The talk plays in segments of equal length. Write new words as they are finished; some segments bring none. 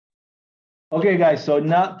Okay, guys, so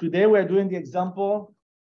now today we're doing the example.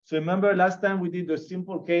 So remember last time we did the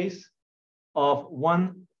simple case of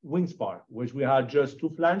one wing spar, which we had just two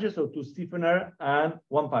flanges, so two stiffener and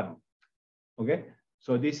one panel. Okay,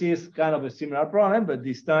 so this is kind of a similar problem, but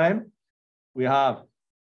this time we have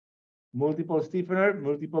multiple stiffener,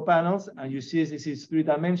 multiple panels, and you see this is 3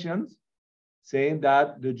 dimensions, saying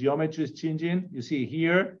that the geometry is changing. You see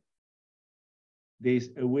here, there's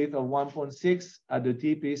a width of 1.6, at the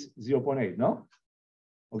tip is 0.8, no?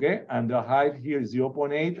 Okay, and the height here is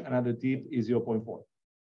 0.8, and at the tip is 0.4.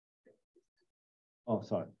 Oh,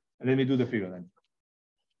 sorry. Let me do the figure then.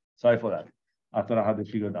 Sorry for that. I thought I had the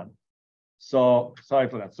figure done. So sorry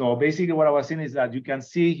for that. So basically what I was saying is that you can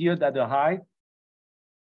see here that the height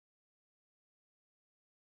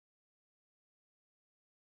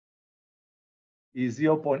is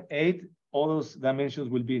 0.8. All those dimensions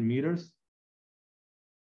will be in meters.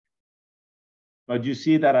 But you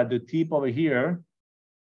see that at the tip over here,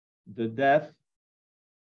 the depth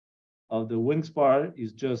of the wing spar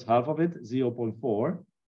is just half of it, 0.4.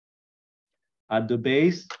 At the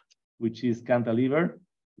base, which is cantilever,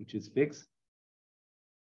 which is fixed,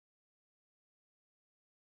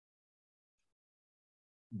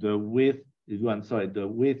 the width is the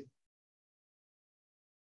width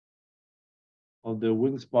of the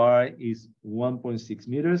wing spar is 1.6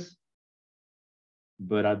 meters,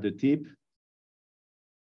 but at the tip,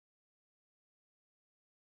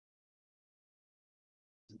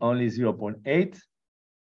 it's only 0.8,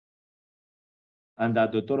 and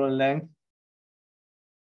that the total length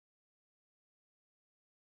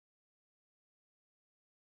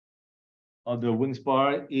of the wing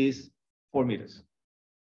spar is 4 meters.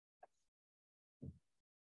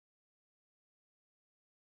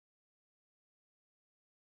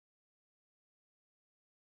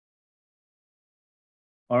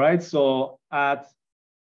 All right, so at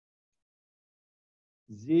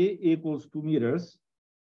Z equals 2 meters,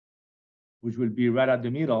 which will be right at the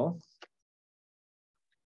middle,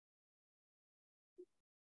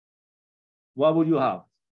 what would you have?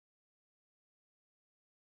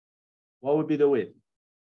 What would be the width?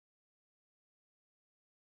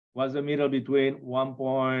 What's the middle between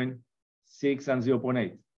 1.6 and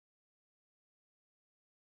 0.8?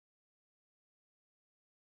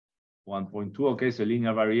 1.2, okay, so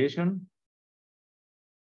linear variation.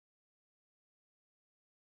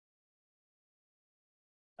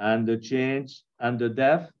 And the change and the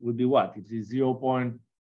depth would be what? It is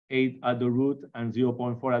 0.8 at the root and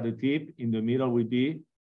 0.4 at the tip. In the middle would be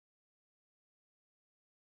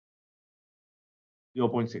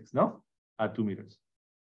 0.6, no? At 2 meters.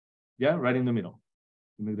 Yeah, right in the middle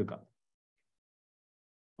to make the cut.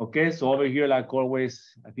 Okay, so over here, like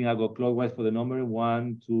always, I think I go clockwise for the number.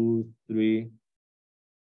 1, 2, 3,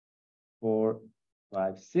 4,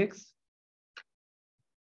 5, 6.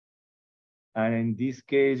 And in this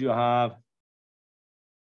case, you have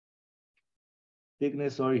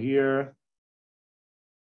thickness over here,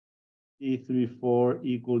 T34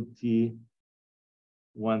 equal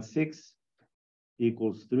T16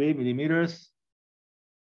 equals 3 millimeters.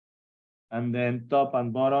 And then top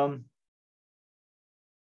and bottom,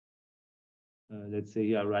 let's say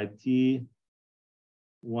here, right, T12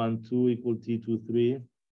 equal T23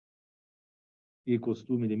 equals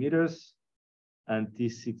 2 millimeters, and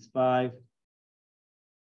T65,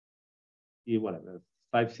 T whatever,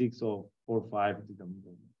 5.6 or 4.5,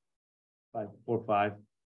 4.5,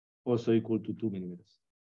 also equal to 2 millimeters.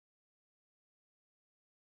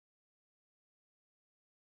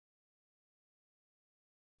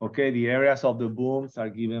 Okay, the areas of the booms are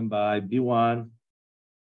given by B1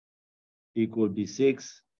 equal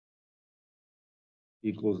B6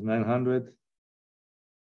 equals 900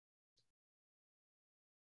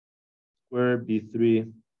 square,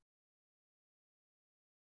 B3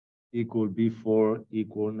 equal B4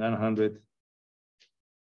 equal 900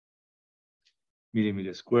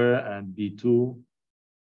 millimeters square, and B2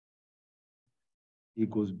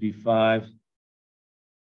 equals B5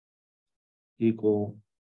 equal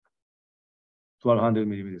 1200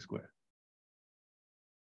 millimeters square.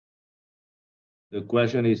 The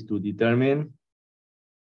question is to determine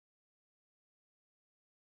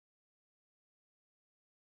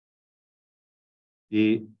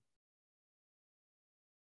the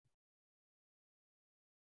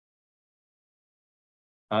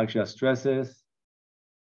axial stresses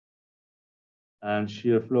and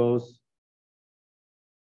shear flows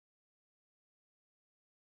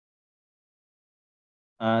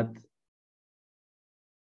at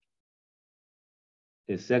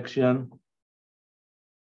a section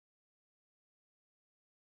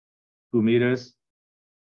 2 meters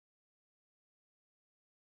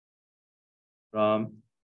from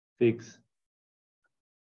fixed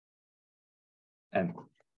end.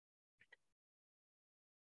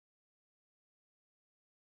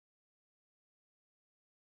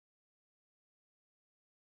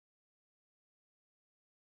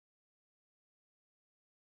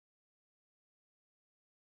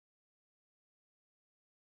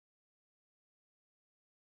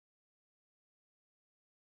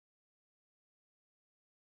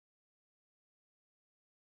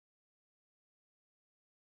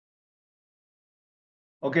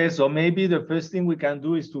 Okay, so maybe the first thing we can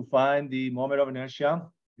do is to find the moment of inertia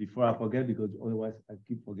before I forget, because otherwise I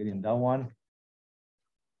keep forgetting that one.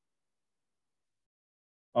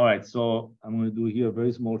 All right, so I'm going to do here a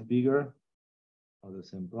very small figure of the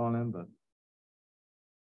same problem, but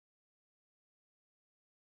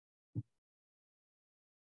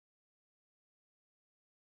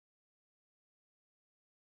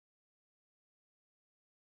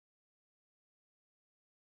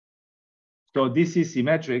so this is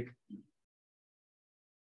symmetric.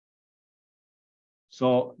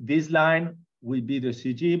 So this line will be the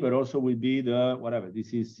CG, but also will be the whatever.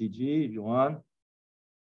 This is CG if you want.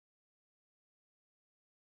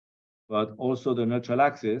 But also the neutral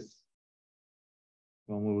axis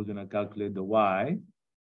when we were going to calculate the Y.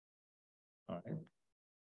 All right.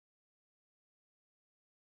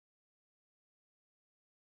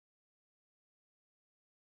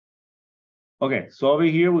 Okay, so over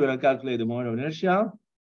here, we're going to calculate the moment of inertia.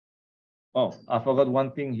 Oh, I forgot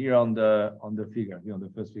one thing here on the figure, here on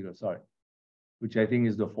the first figure, sorry, which I think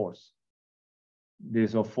is the force.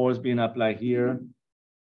 There's a force being applied here.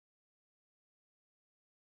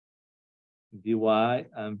 Vy,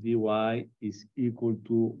 and Vy is equal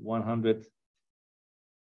to 100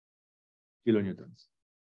 kilonewtons.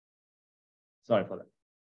 Sorry for that.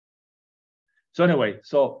 So anyway,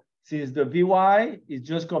 so since the Vy is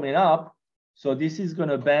just coming up, so this is going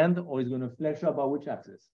to bend or is going to flex up by which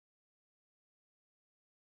axis?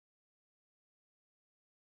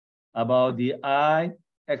 About the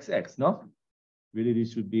IXX, no? Really,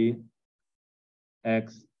 this should be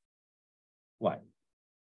XY.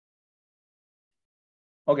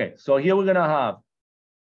 Okay, so here we're going to have,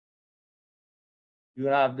 you're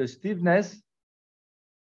going to have the stiffness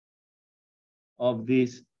of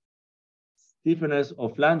this stiffness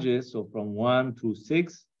of flanges, so from 1 to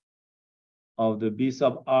 6 of the B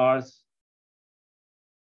sub R's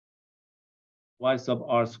Y sub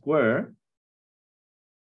R square,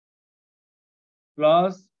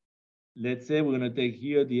 plus, let's say we're going to take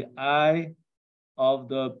here the I of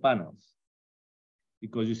the panels.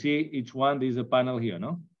 Because you see, each one, there's a panel here,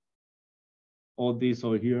 no? All these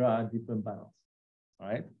over here are different panels, all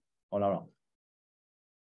right? All around.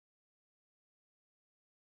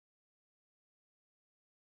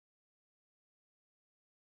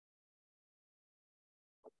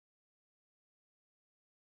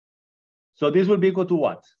 So this will be equal to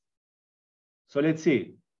what? So let's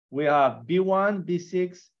see. We have B1,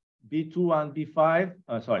 B6, B2, and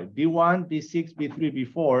B5. Sorry, B1, B6,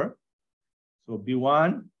 B3, B4. So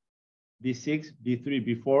B1, B6,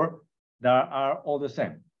 B3, B4, that are all the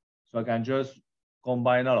same. So I can just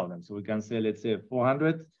combine all of them. So we can say, let's say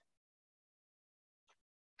 400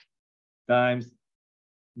 times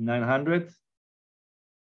 900.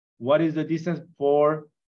 What is the distance for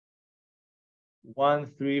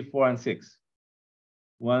 1, 3, 4, and 6?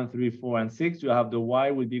 1, 3, 4, and 6. You have the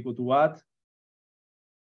Y will be equal to what?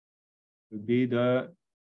 Would be the,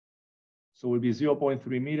 so it will be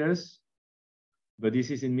 0.3 meters, but this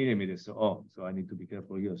is in millimeters. So, oh, so I need to be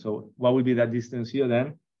careful here. So what would be that distance here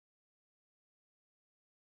then?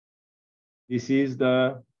 This is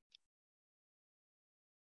the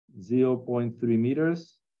 0.3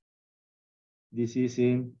 meters. This is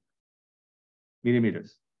in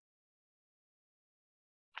millimeters.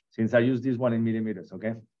 Since I use this one in millimeters,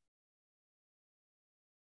 okay?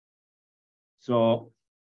 So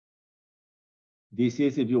this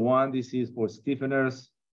is, if you want, this is for stiffeners.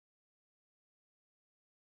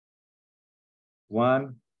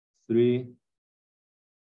 1, 3,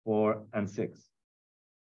 4, and 6.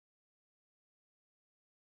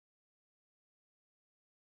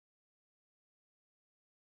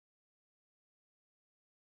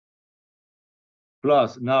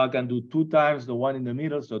 Plus, now I can do 2 times the one in the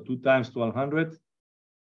middle, so 2 times 1200.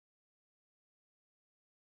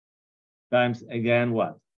 Times again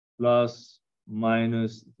what? Plus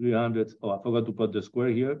minus 300. Oh, I forgot to put the square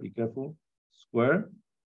here. Be careful. Square.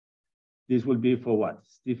 This will be for what?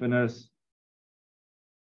 Stiffeners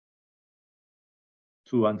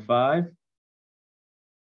 2 and 5.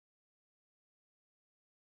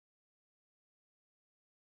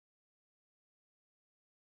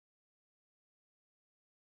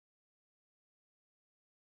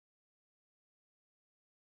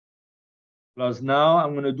 Plus now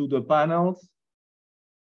I'm going to do the panels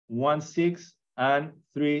 1, 6, and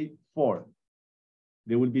 3, 4.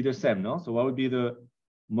 They will be the same, no? So what would be the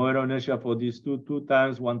moment of inertia for these two? 2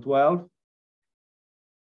 times 112.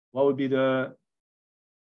 What would be the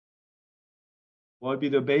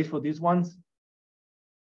base for these ones?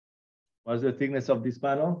 What's the thickness of this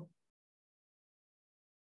panel?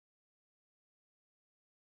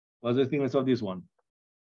 What's the thickness of this one?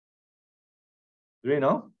 3,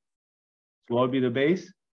 no? So what would be the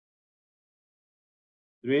base?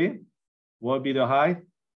 3. What would be the height?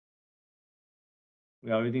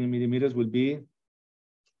 We are reading in millimeters, will be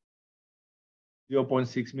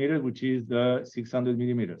 0.6 meters, which is the 600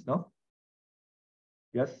 millimeters, no?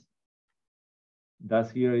 Yes?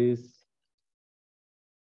 That here is,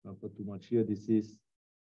 not put too much here, this is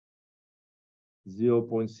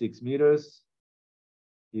 0.6 meters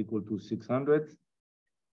equal to 600.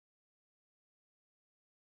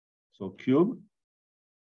 So cube.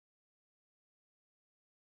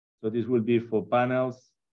 So this will be for panels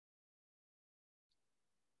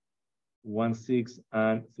 1, 6,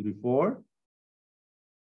 and 3, 4,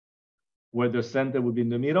 where the center will be in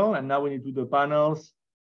the middle. And now we need to do the panels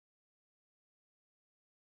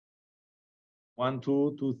 1,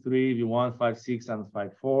 2, 2, 3, if you want, 5, 6, and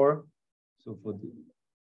 5, 4. So for the,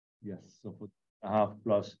 yes, so for half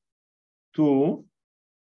plus 2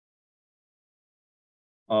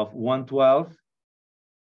 of 112.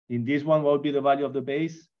 In this one, what would be the value of the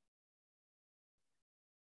base?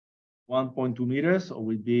 1.2 meters, so it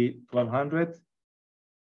would be 1200.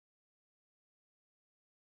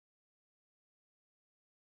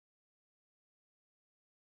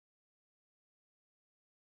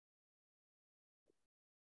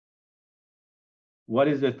 What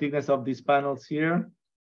is the thickness of these panels here?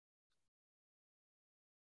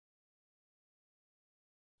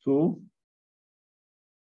 2.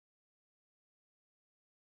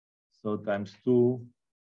 So times 2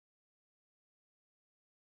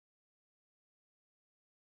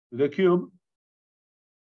 to the cube.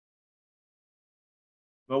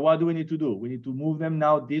 But what do we need to do? We need to move them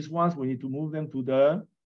now, these ones, we need to move them to the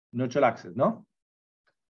neutral axis, no?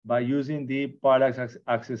 By using the parallax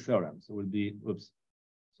axis theorem. So it will be, oops.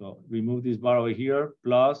 So remove this bar over here,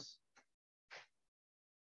 plus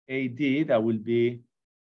AD, that will be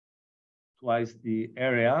twice the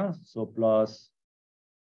area, so plus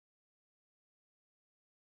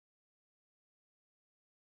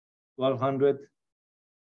 1200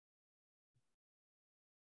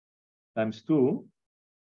 times 2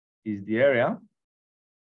 is the area,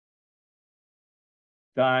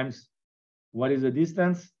 times what is the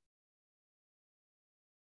distance?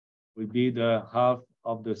 Will be the half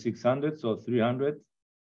of the 600, so 300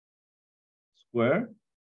 square.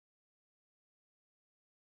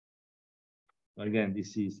 So again,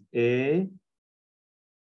 this is A,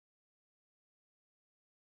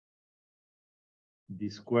 d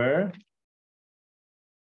square,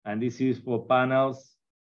 and this is for panels,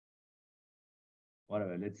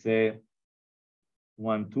 whatever, let's say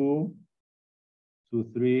 1, 2,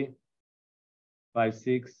 2, 3, 5,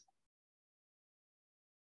 6,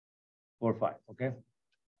 4, 5, okay?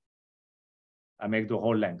 I make the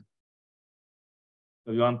whole length.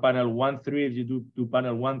 So you want panel 1, 3, if you do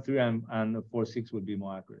panel 1, 3, and 4, 6 would be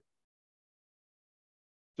more accurate.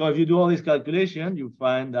 So if you do all this calculation, you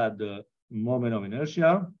find that the moment of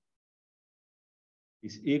inertia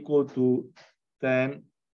is equal to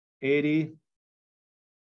 1080,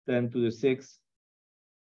 10 to the 6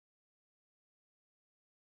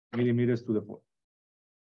 millimeters to the 4.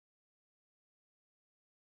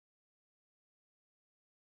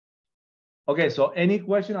 Okay, so any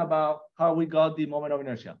question about how we got the moment of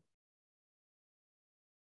inertia?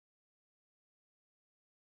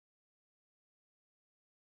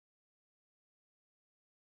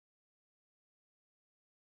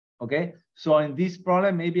 Okay, so in this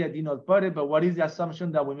problem, maybe I did not put it, but what is the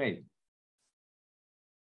assumption that we made?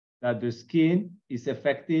 That the skin is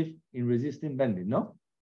effective in resisting bending, no?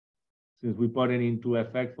 Since we put it into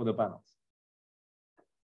effect for the panels.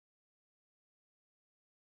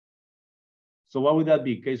 So what would that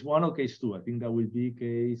be? Case 1 or case 2? I think that will be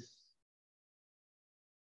case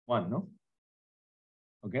 1, no?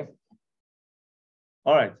 Okay.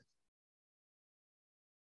 All right.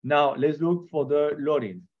 Now let's look for the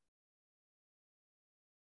loading.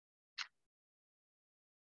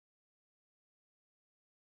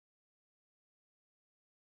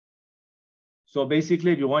 So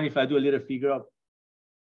basically, if you want, if I do a little figure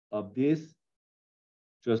of this,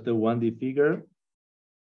 just a 1D figure,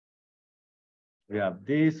 we have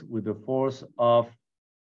this with the force of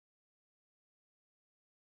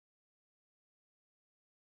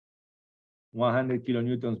 100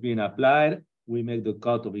 kilonewtons being applied. We make the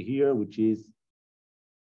cut over here, which is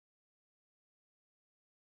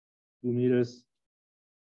 2 meters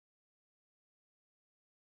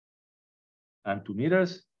and 2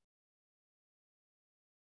 meters.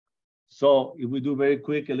 So if we do very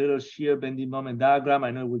quick, a little shear bending moment diagram,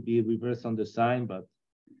 I know it would be reversed on the sign, but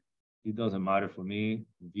it doesn't matter for me.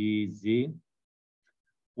 VZ.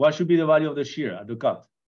 What should be the value of the shear at the cut?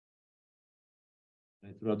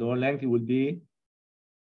 Through a door length, it would be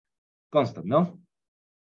constant, no?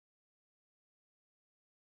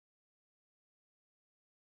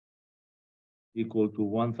 Equal to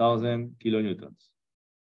 1,000 kilonewtons.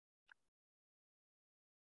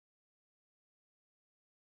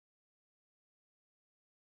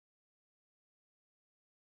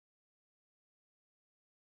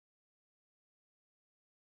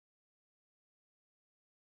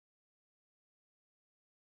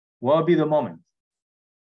 What would be the moment?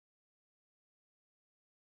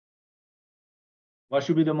 What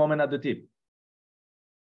should be the moment at the tip?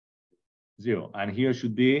 0. And here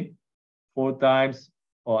should be 4 times,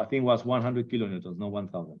 oh, I think it was 100 kilonewtons, not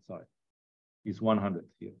 1,000, sorry. It's 100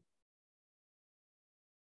 here.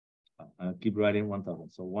 I'll keep writing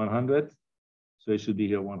 1,000. So 100, so it should be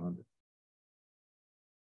here 100.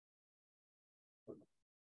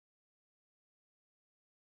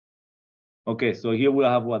 Okay, so here we'll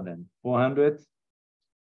have what then? 400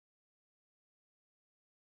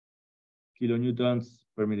 kilonewtons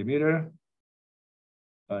per millimeter.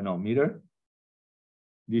 No, meter.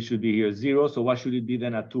 This should be here 0. So what should it be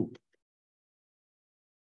then at 2?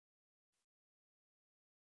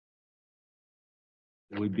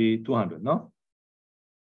 It would be 200, no?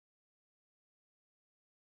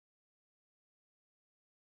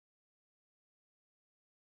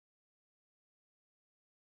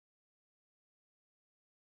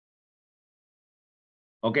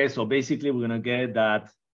 Okay, so basically we're gonna get that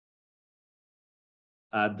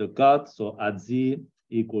at the cut, so at Z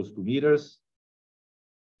equals 2 meters.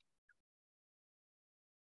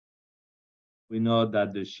 We know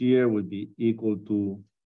that the shear would be equal to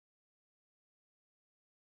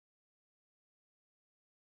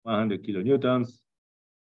 100 kilonewtons,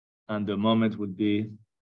 and the moment would be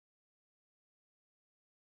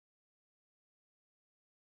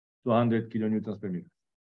 200 kilonewtons per meter.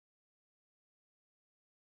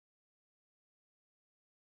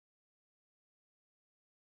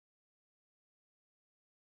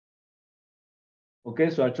 Okay,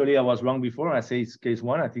 so actually I was wrong before. I say it's case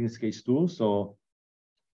 1, I think it's case 2. So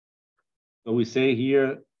we say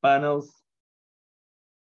here panels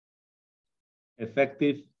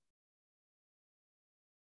effective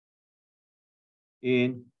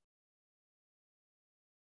in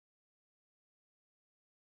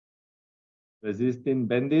resisting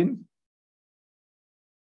bending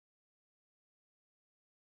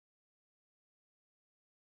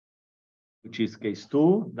which is case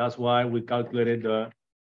 2. That's why we calculated the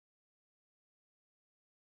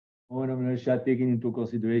moment of inertia taking into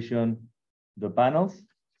consideration the panels.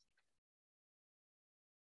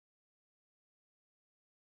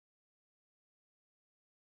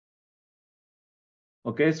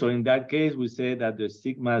 Okay, so in that case, we say that the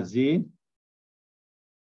sigma Z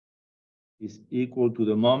is equal to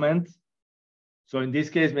the moment. So in this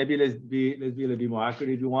case, maybe let's be a little bit more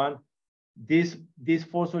accurate if you want. This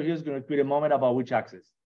force over here is going to create a moment about which axis?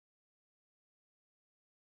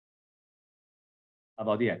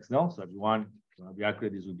 About the X, no? So if you want to be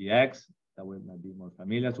accurate, this would be X. That way it might be more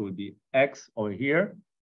familiar. So it would be X over here.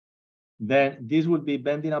 Then this would be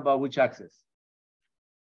bending about which axis?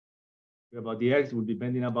 About the X would be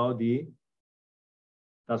bending about the,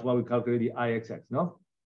 that's why we calculate the IXX, no?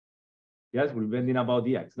 Yes, we're bending about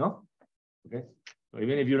the X, no? Okay, so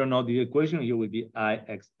even if you don't know the equation, here will be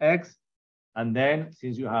IXX. And then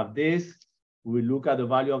since you have this, we look at the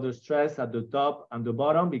value of the stress at the top and the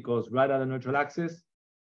bottom, because right at the neutral axis,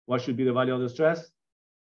 what should be the value of the stress?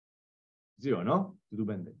 0, no? To do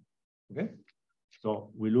bending, okay?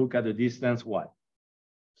 So we look at the distance y.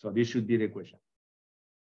 So this should be the equation.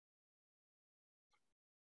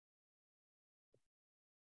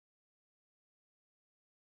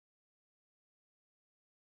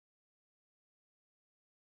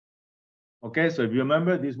 Okay, so if you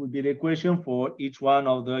remember, this would be the equation for each one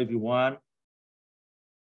of the, if you want,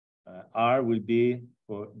 R will be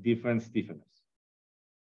for different stiffness.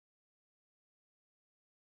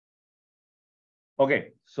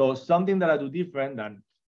 Okay, so something that I do different than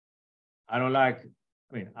I don't like,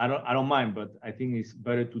 I mean, I don't mind, but I think it's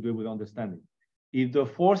better to do it with understanding. If the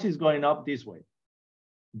force is going up this way,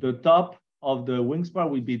 the top of the wing spar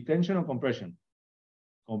will be tension or compression?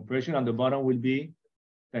 Compression, and the bottom will be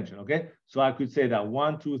tension, okay? So I could say that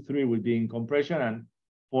 1, 2, 3 would be in compression and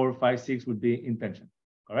 4, 5, 6 would be in tension,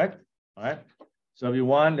 correct? All right. So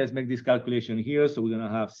everyone, let's make this calculation here. So we're gonna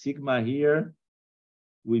have sigma here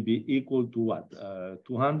will be equal to what?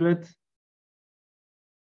 200.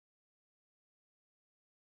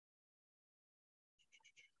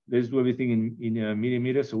 Let's do everything in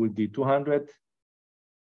millimeters. So it would be 200.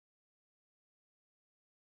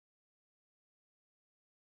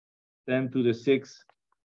 Ten to the 6.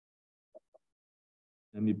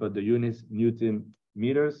 Let me put the units, Newton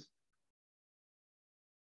meters.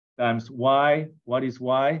 Times y. What is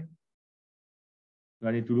y?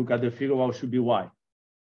 I need to look at the figure. What should be y?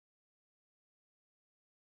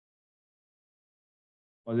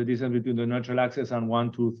 What's the distance between the neutral axis and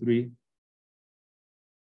 1, 2, 3?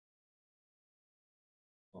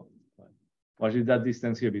 What is that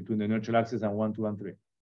distance here between the neutral axis and 1, 2, and 3?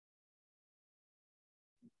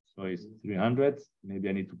 So it's 300. Maybe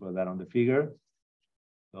I need to put that on the figure.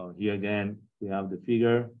 So here again, we have the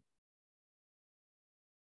figure.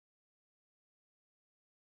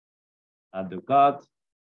 At the cut,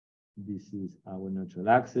 this is our neutral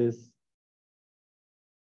axis.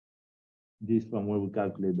 This from where we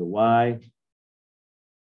calculate the y.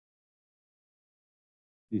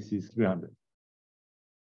 This is 300.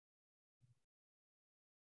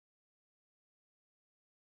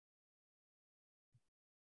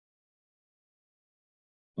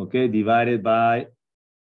 Okay, divided by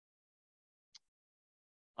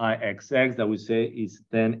Ixx, that we say is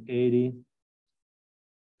 1080,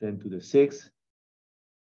 10 to the 6.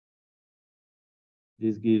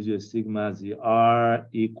 This gives you a sigma ZR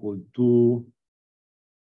equal to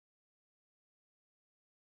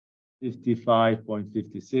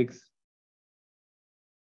 55.56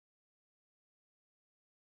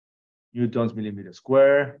 newtons millimeter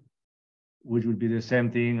square, which would be the same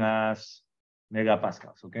thing as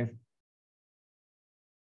megapascals, okay?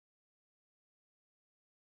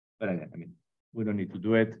 But again, I mean, we don't need to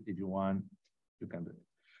do it. If you want, you can do it.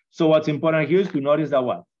 So what's important here is to notice that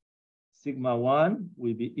what? Sigma 1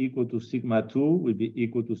 will be equal to sigma 2 will be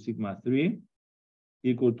equal to sigma 3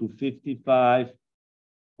 equal to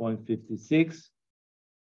 55.56.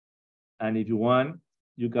 And if you want,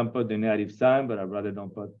 you can put the negative sign, but I'd rather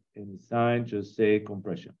don't put any sign, just say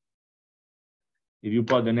compression. If you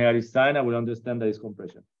put the negative sign, I will understand that it's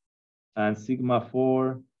compression. And sigma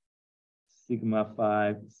 4, sigma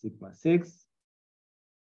 5, sigma 6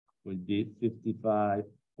 will be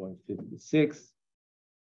 55.56.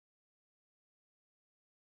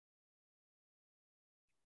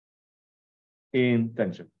 In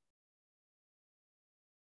tension.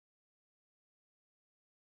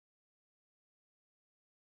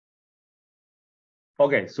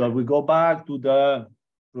 Okay, so if we go back to the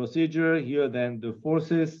procedure here, then the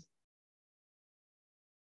forces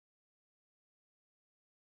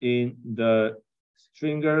in the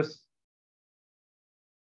stringers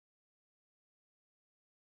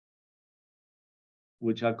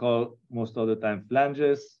which are called most of the time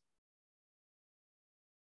flanges,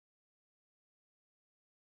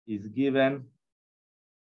 is given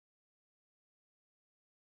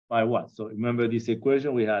by what? So remember this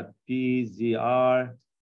equation, we had PZR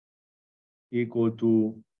equal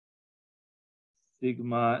to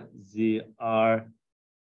sigma ZR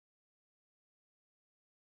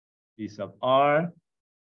P sub R,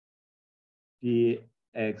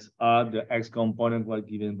 PXR, the X component was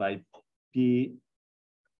given by P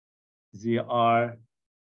ZR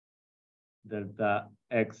delta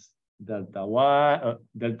X delta Y,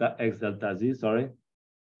 delta X delta Z, sorry.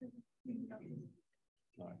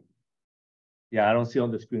 Yeah, I don't see on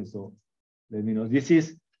the screen, so let me know. This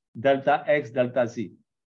is delta X delta Z,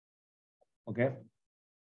 okay?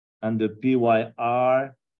 And the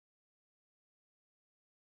PYR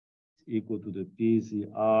is equal to the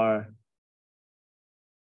PZR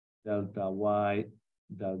delta Y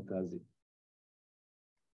delta Z.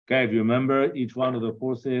 Okay, if you remember each one of the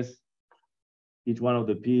forces, each one of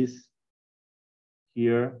the P's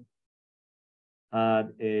here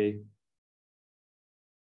had a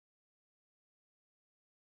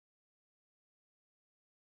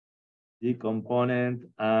Z component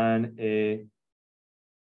and a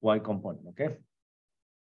Y component, okay?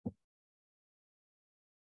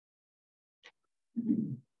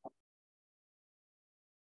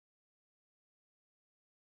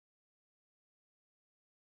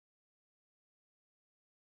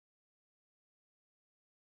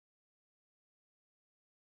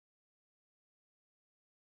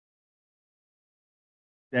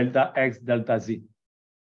 Delta X, delta Z,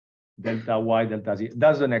 delta Y, delta Z.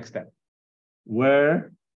 That's the next step.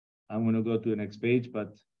 Where, I'm going to go to the next page,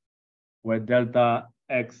 but where delta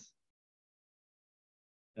X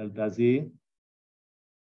delta Z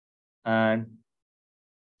and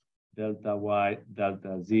delta Y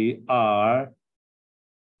delta Z are,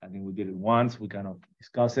 I think we did it once, we cannot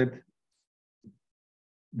discuss it.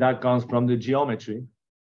 That comes from the geometry.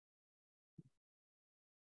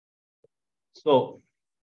 So,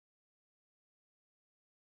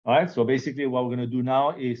 all right, so basically what we're going to do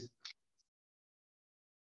now is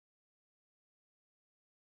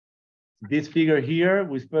this figure here,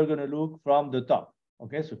 we're still going to look from the top.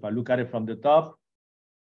 Okay, so if I look at it from the top,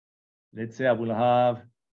 let's say I will have,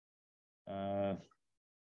 I'm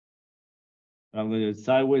going to do it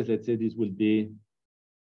sideways. Let's say this will be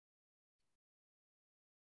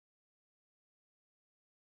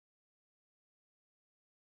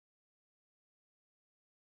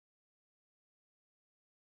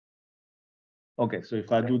okay, so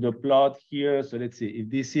if I do the plot here, so let's see, if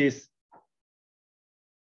this is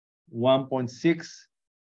 1.6,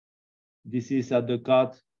 this is at the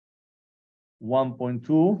cut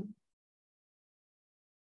 1.2.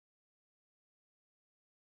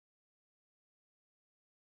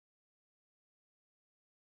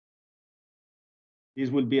 This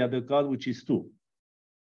will be at the cut, which is 2.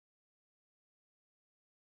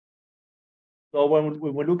 So when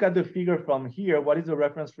we look at the figure from here, what is the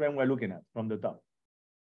reference frame we're looking at from the top?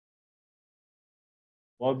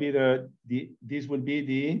 What will be this will be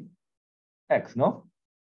the X, no?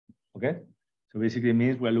 Okay, so basically it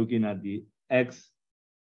means we're looking at the X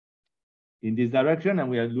in this direction, and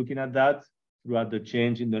we are looking at that throughout the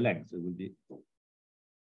change in the length. So it will be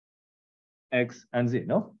X and Z,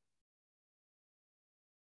 no?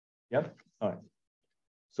 Yep, all right.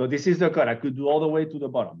 So this is the cut. I could do all the way to the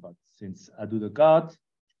bottom, but since I do the cut,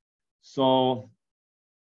 so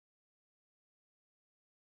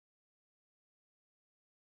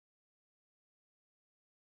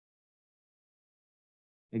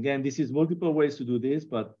again, this is multiple ways to do this,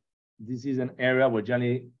 but this is an area where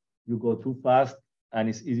generally you go too fast and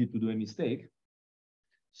it's easy to do a mistake.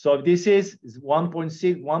 So if this is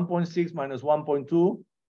 1.6 minus 1.2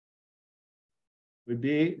 would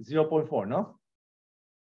be 0.4, no?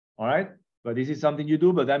 All right, but this is something you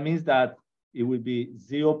do, but that means that it will be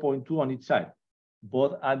 0.2 on each side,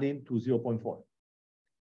 both adding to 0.4.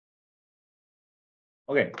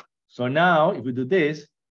 Okay, so now if we do this,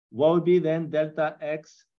 what would be then delta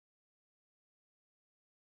X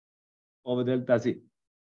over delta Z?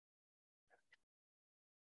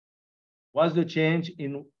 What's the change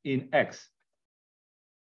in X?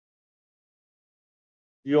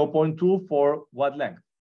 0.2 for what length?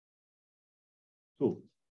 2.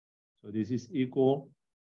 So this is equal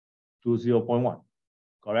to 0.1,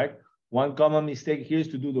 correct? One common mistake here is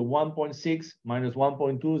to do the 1.6 minus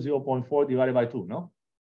 1.2, 0.4 divided by 2, no?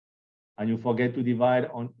 And you forget to divide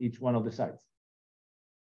on each one of the sides.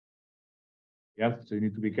 Yeah, so you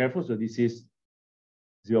need to be careful. So this is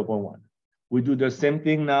 0.1. We do the same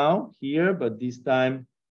thing now here, but this time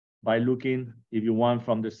by looking, if you want,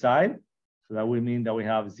 from the side. So that would mean that we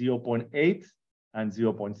have 0.8 and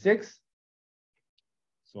 0.6.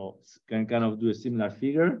 So can kind of do a similar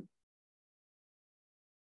figure.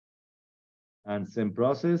 And same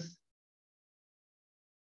process.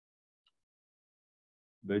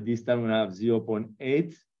 But this time we have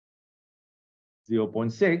 0.8,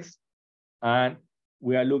 0.6. And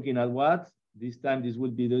we are looking at what? This time this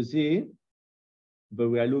will be the Z, but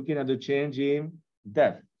we are looking at the change in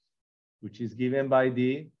depth, which is given by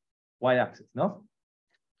the y-axis, no?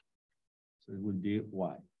 So it will be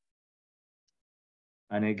y.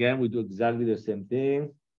 And again, we do exactly the same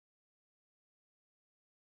thing.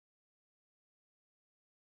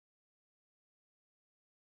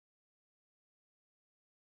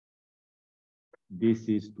 This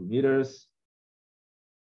is 2 meters.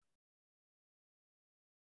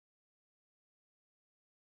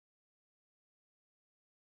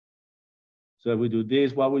 So if we do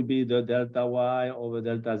this, what will be the delta y over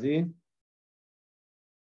delta z?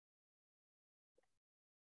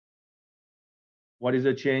 What is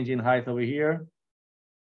the change in height over here?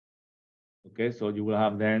 Okay, so you will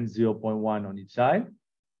have then 0.1 on each side.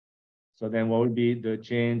 So then what would be the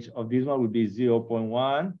change of this one would be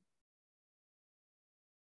 0.1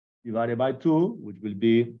 divided by 2, which will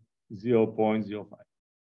be 0.05.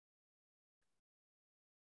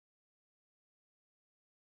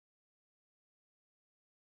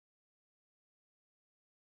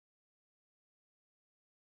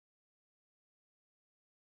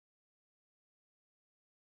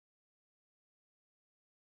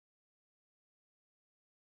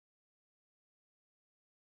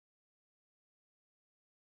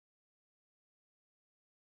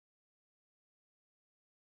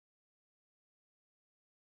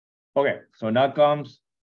 Okay, so now comes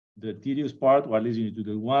the tedious part, or at least you need to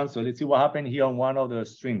do one. So let's see what happened here on one of the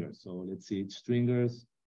stringers. So let's see, stringers.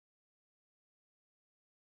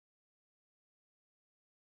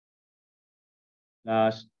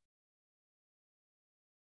 Slash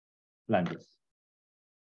flanges.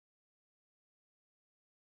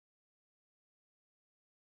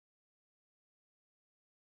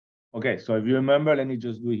 Okay, so if you remember, let me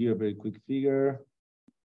just do here a very quick figure.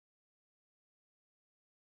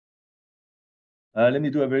 Let me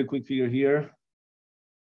do a very quick figure here.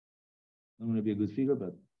 Not going to be a good figure,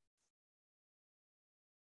 but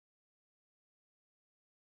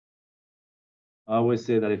I always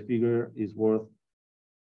say that a figure is worth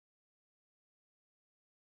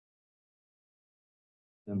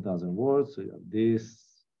 10,000 words. So you have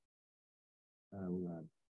this. We have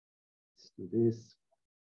this.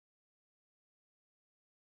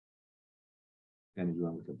 And if you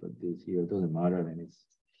want, we can put this here. It doesn't matter. I mean, it's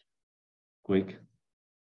quick.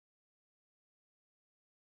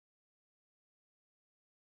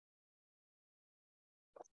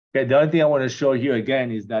 Okay, the other thing I want to show here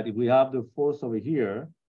again is that if we have the force over here,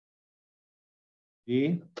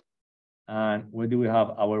 E, and where do we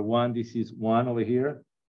have our one? This is one over here.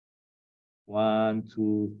 1,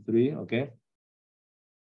 2, 3, okay.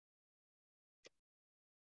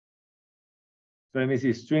 So let me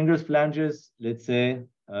see, stringers, flanges, let's say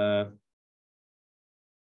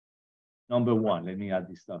number 1. Let me add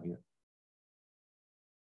this stuff here.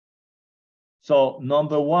 So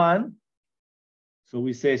number 1, so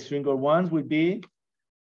we say stringer ones would be,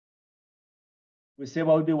 we say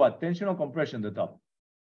what would be what? Tension or compression at the top?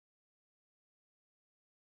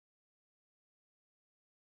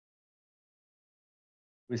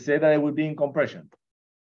 We say that it would be in compression.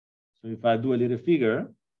 So if I do a little figure,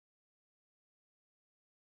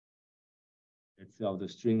 let's see how the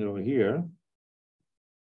stringer over here.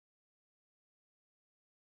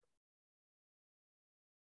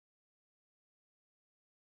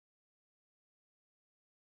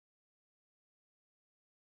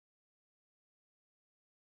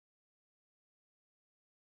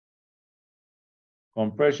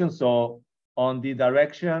 Compression, so on the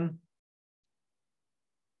direction,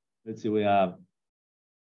 let's see, we have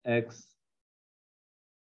X,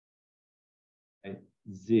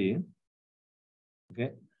 Z,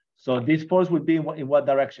 okay? So this force would be in what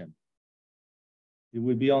direction? It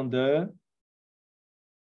will be on the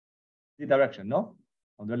direction, no?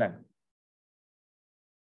 On the length.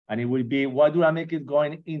 And it will be, why do I make it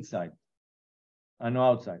going inside and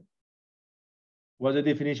not outside? What's the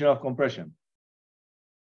definition of compression?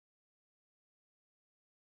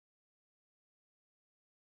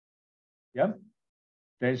 Yeah,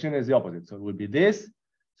 tension is the opposite. So it will be this.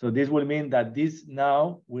 So this will mean that this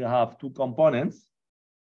now will have two components.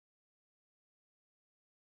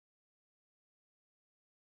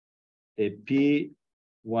 A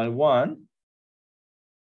P11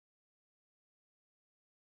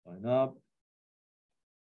 going up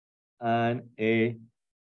and a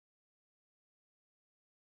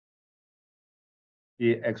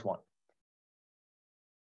Px1.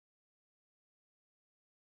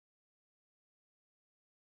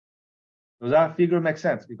 Does that figure make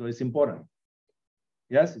sense? Because it's important.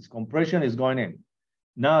 Yes, its compression is going in.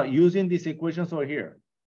 Now, using these equations over here,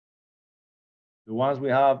 the ones we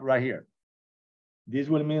have right here, this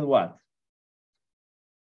will mean what?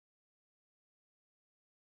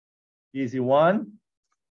 Pc1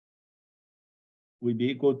 will be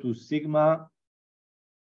equal to sigma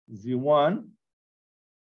Z1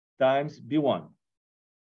 times B1.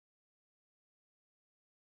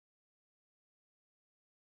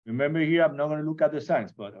 Remember here, I'm not going to look at the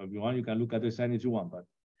signs, but if you want, you can look at the sign if you want. But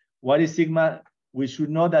what is sigma? We should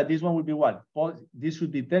know that this one will be what? This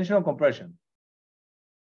should be tension or compression?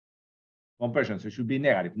 Compression, so it should be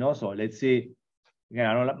negative, no? So let's say, again,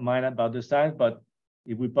 I don't mind about the signs, but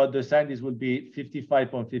if we put the sign, this will be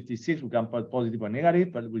 55.56. We can put positive or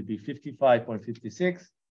negative, but it will be 55.56.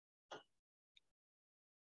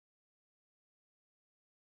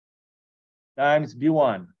 Times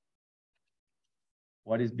B1.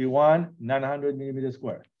 What is B1? 900 millimeters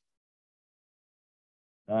squared.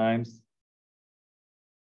 Times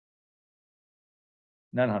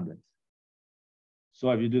 900. So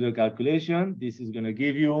if you do the calculation, this is going to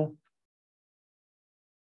give you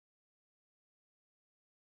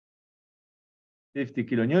 50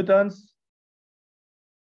 kilonewtons.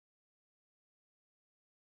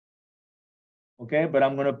 Okay, but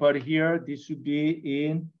I'm going to put here, this should be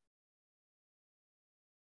in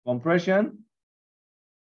compression.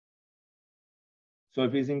 So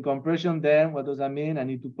if it's in compression, then what does that mean? I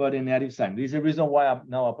need to put a negative sign. This is the reason why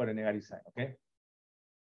now I put a negative sign, okay?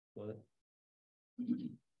 So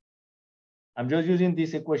I'm just using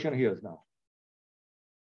this equation here now.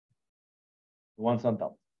 The ones on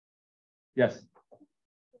top. Yes.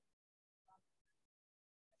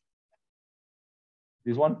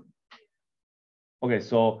 This one? Okay,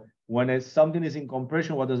 so when something is in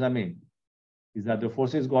compression, what does that mean? Is that the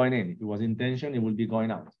force is going in. If it was in tension, it will be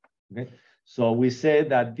going out. Okay, so we say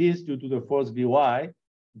that this, due to the force Vy,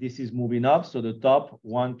 this is moving up. So the top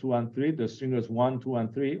 1, 2, and 3, the stringers 1, 2,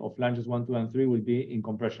 and 3, or flanges 1, 2, and 3 will be in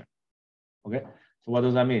compression. Okay, so what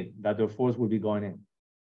does that mean? That the force will be going in.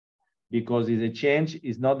 Because the change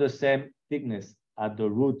is not the same thickness at the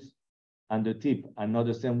root and the tip, and not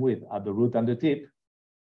the same width at the root and the tip.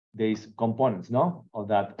 There is components, no, of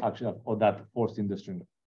that action or that force in the stringer.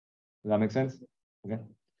 Does that make sense? Okay.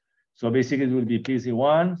 So basically it will be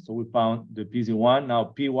PC1. So we found the PC1.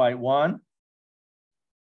 Now PY1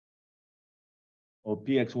 or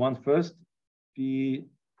PX1 first.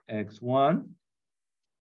 PX1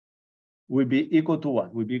 will be equal to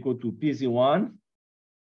what? Will be equal to PC1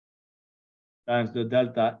 times the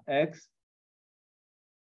delta X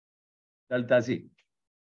delta Z,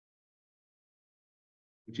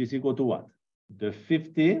 which is equal to what? The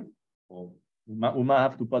 50, or we might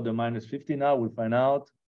have to put the minus 50 now, we'll find out,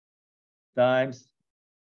 times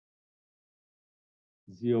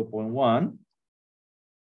 0.1,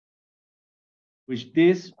 which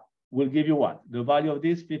this will give you what? The value of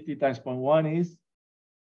this 50 times 0.1 is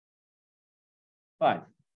 5.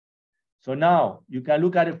 So now you can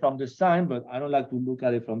look at it from the sign, but I don't like to look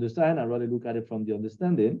at it from the sign. I'd rather look at it from the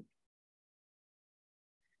understanding.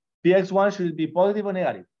 PX1 should be positive or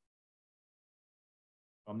negative?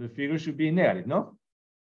 From the figure should be negative, no?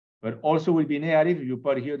 But also will be negative if you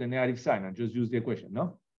put here the negative sign and just use the equation,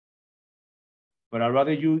 no? But I'd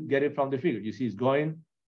rather you get it from the figure. You see it's going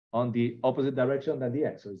on the opposite direction than the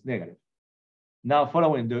X, so it's negative. Now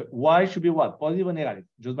following, the Y should be what? Positive or negative?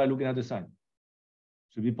 Just by looking at the sign.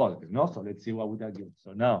 Should be positive, no? So let's see what would that give.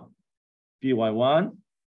 So now, PY1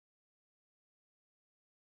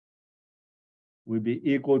 will be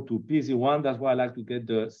equal to PC1. That's why I like to get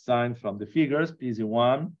the sign from the figures.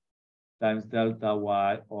 PC1 times delta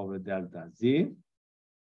Y over delta Z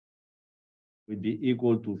will be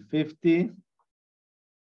equal to 50.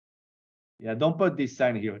 Yeah, don't put this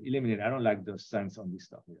sign here. Eliminate it. I don't like the signs on this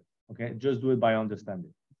stuff here. Okay, just do it by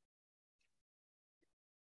understanding.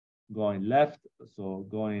 Going left, so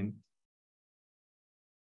going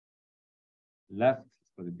left,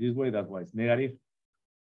 put it this way, that's why it's negative.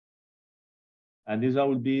 And this one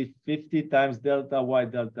will be 50 times delta Y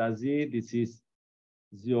delta Z. This is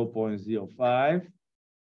 0.05,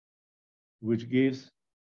 which gives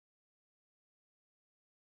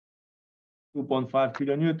 2.5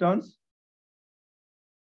 kilonewtons.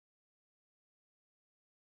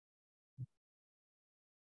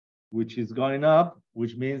 Which is going up,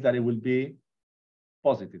 which means that it will be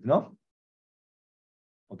positive, no?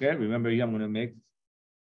 Okay, remember here I'm going to make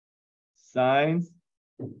signs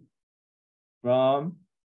from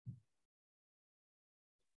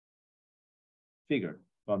figure,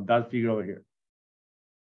 from that figure over here.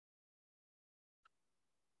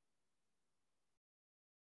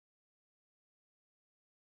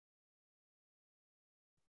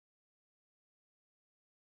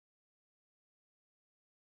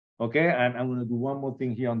 Okay, and I'm going to do one more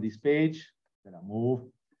thing here on this page. Then I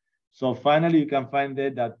move. So finally, you can find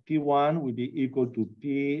that P1 will be equal to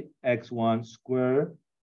PX1 squared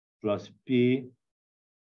plus PY1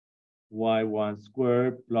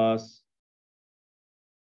 squared plus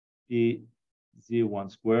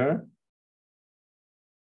PZ1 squared.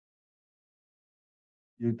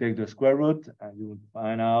 You take the square root and you will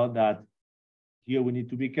find out that here we need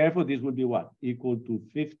to be careful. This will be what? Equal to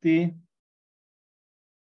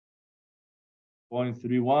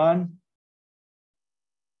 50.31.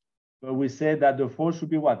 But we said that the force should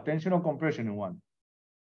be what? Tension or compression in one?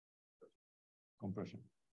 Compression.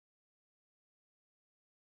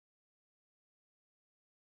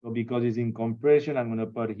 So because it's in compression, I'm going to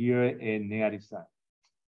put here a negative sign.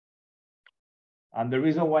 And the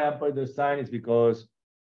reason why I put the sign is because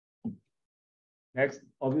next,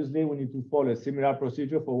 obviously, we need to follow a similar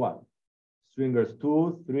procedure for what? Stringers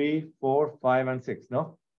 2, 3, 4, 5, and 6,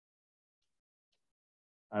 no?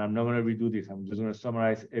 And I'm not going to redo this. I'm just going to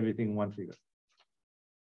summarize everything in one figure.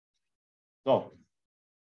 So,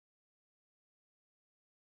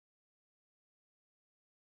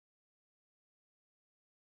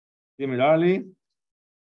 similarly,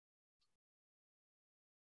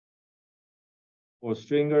 for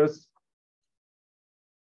stringers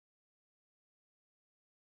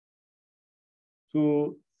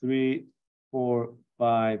 2, 3, 4,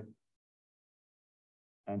 5,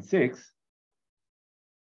 and 6,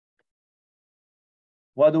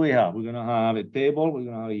 what do we have? We're gonna have a table. We're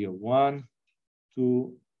gonna have here 1,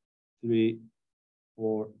 2, 3,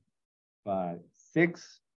 4, 5,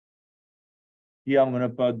 6. Here I'm gonna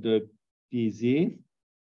put the PZ,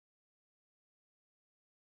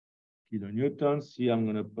 kilonewtons. Here I'm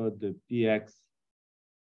gonna put the PX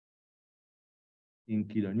in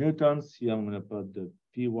kilonewtons. Here I'm gonna put the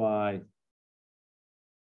PY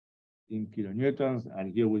in kilonewtons,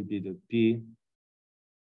 and here will be the P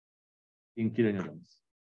in kilonewtons.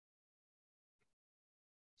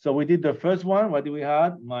 So we did the first one. What do we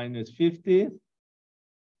have? Minus 50,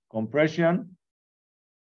 compression,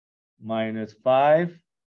 minus 5,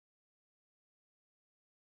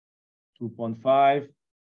 2.5,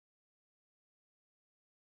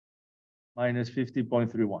 minus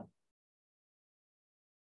 50.31.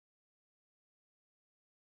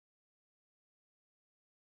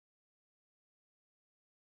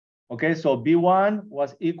 Okay, so B1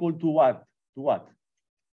 was equal to what? To what?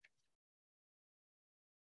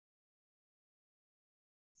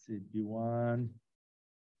 Let's see, B1.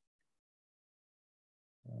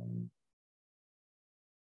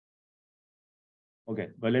 Okay,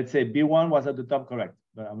 but let's say B1 was at the top, correct.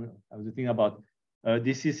 But I was thinking about,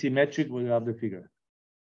 this is symmetric, we have the figure.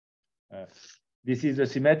 This is the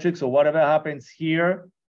symmetric, so whatever happens here,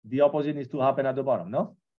 the opposite needs to happen at the bottom,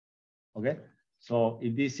 no? Okay, so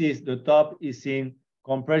if this is, the top is in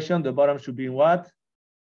compression, the bottom should be in what?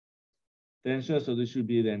 Tension, so this should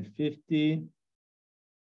be then 50,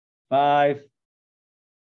 5.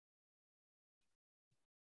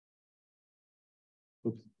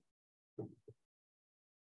 Oops. I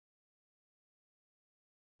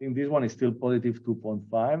think this one is still positive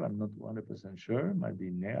 2.5. I'm not 100% sure, it might be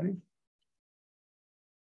negative.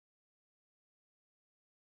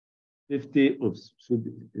 50, oops,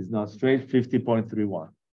 is not straight, 50.31.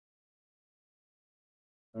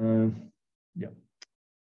 Yeah.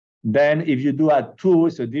 Then if you do add 2,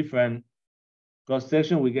 it's a different cross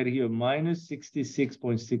section. We get here minus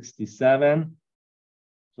 66.67.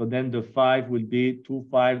 So then the 5 will be 2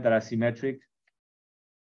 5 that are symmetric.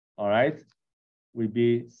 All right, will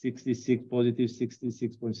be 66 positive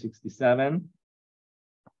 66.67.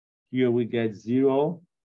 Here we get 0.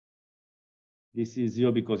 This is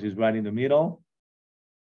 0 because it's right in the middle.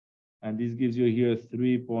 And this gives you here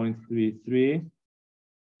 3.33.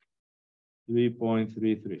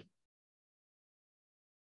 3.33.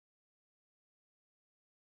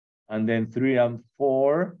 And then 3 and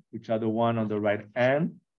 4, which are the one on the right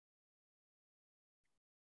hand.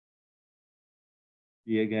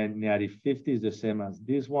 The again, negative 50 is the same as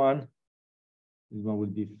this one. This one will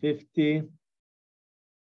be 50.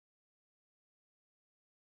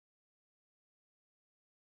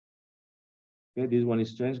 Okay, this one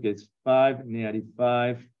is strange, gets 5, negative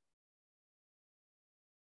 5.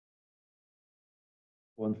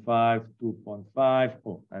 0.5, 2.5.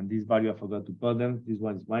 Oh, and this value I forgot to put them. This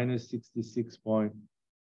one is minus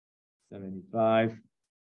 66.75,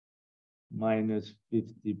 minus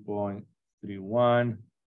 50.31.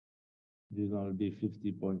 This one will be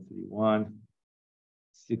 50.31,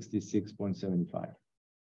 66.75.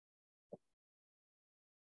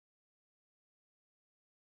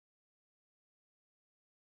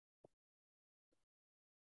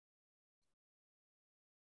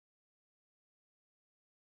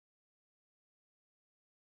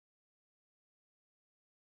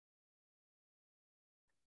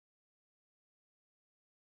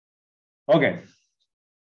 Okay.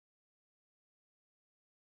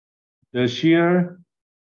 The shear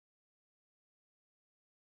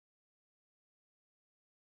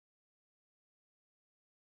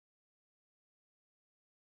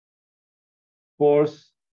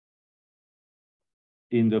force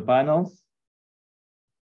in the panels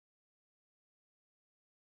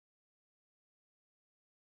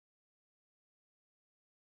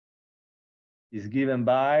is given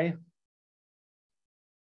by,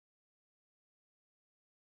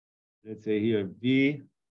 let's say here, V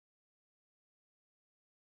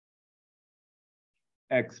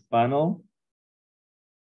X panel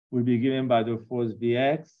will be given by the force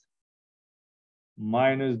Vx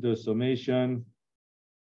minus the summation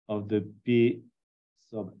of the P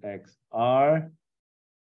sub XR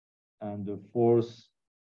and the force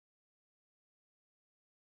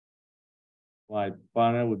Y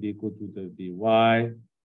panel would be equal to the Vy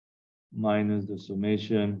minus the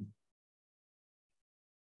summation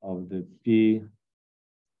of the P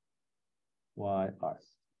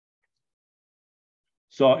YRs.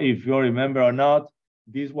 So if you remember or not,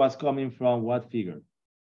 this was coming from what figure?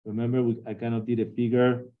 Remember, I kind of did a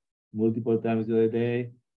figure multiple times the other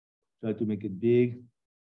day, try to make it big.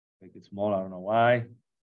 Make it small, I don't know why.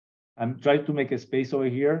 I'm trying to make a space over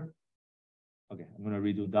here. Okay, I'm gonna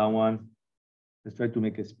redo that one. Let's try to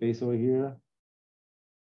make a space over here.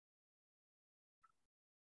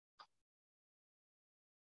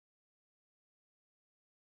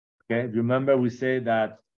 Okay, remember we said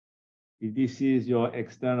that if this is your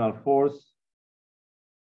external force,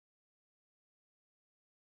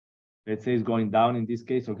 let's say it's going down in this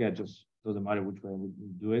case, okay, it just doesn't matter which way we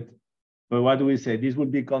do it. But what do we say? This will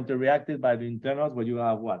be counterreacted by the internals, where you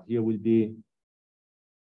have what? Here will be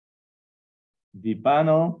the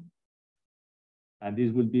panel, and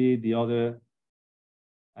this will be the other,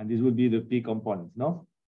 and this will be the P components, no?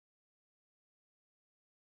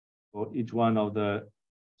 For each one of the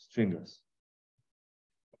stringers.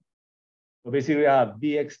 So basically we have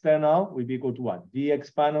V external will be equal to what? V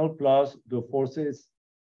panel plus the forces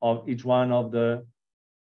of each one of the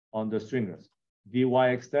on the stringers. Vy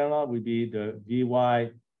external will be the Vy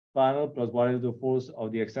panel plus what is the force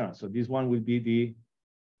of the external. So this one will be the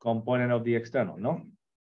component of the external, no?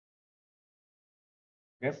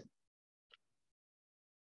 Yes.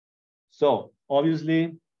 So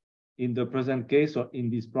obviously, in the present case or in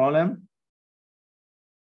this problem,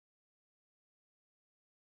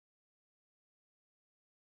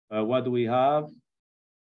 what do we have?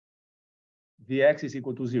 Vx is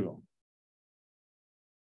equal to 0.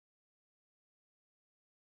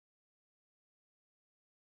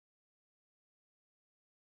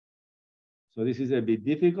 So this is a bit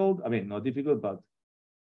difficult. I mean, not difficult, but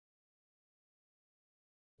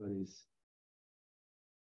it's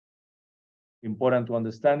important to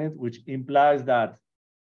understand it, which implies that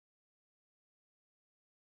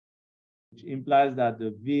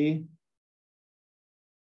the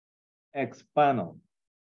Vx panel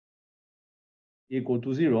equal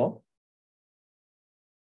to 0,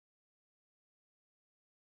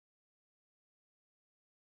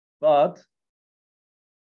 but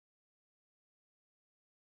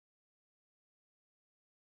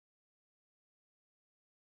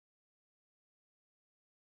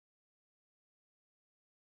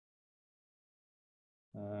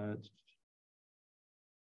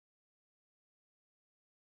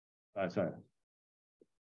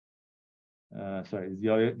sorry, it's the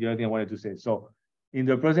other thing I wanted to say. So in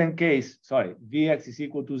the present case, sorry, Vx is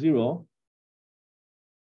equal to 0.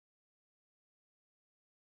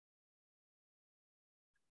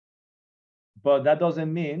 But that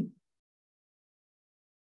doesn't mean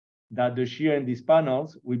that the shear in these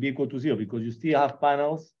panels will be equal to 0, because you still have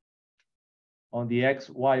panels on the X,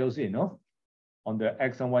 Y, or Z, no? On the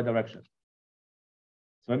X and Y direction.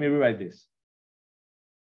 So let me rewrite this.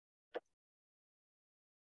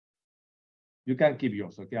 You can keep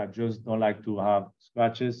yours, okay? I just don't like to have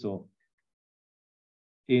scratches. So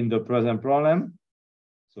in the present problem,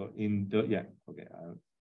 so in the, yeah, okay.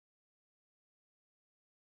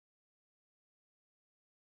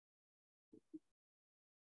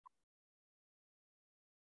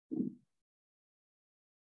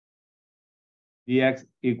 Vx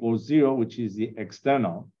equals 0, which is the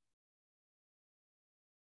external.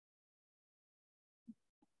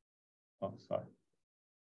 Oh, sorry.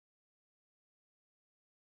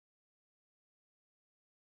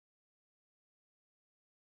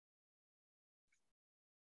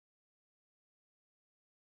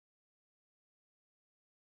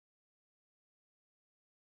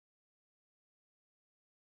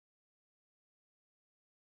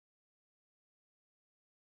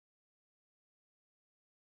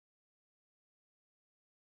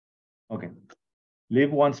 Okay,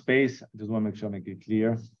 leave one space. I just want to make sure I make it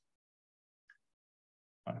clear.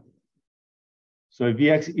 All right. So if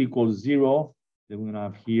Vx equals 0, then we're gonna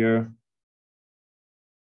have here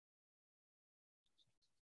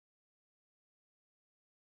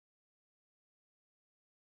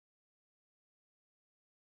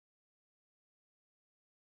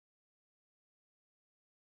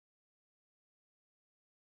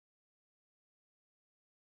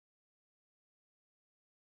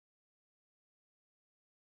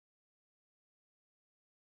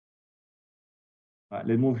all right,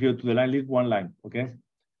 let's move here to the line, leave one line, okay?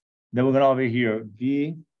 Then we're gonna over here,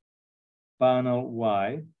 V panel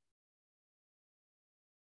Y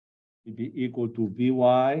will be equal to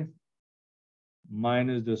Vy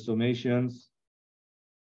minus the summations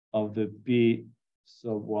of the P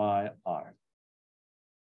sub Y R.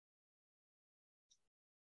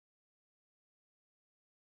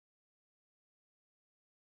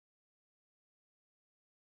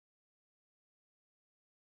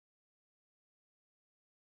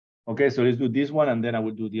 Okay, so let's do this one and then I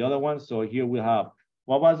will do the other one. So here we have,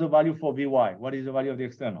 what was the value for Vy? What is the value of the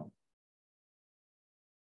external?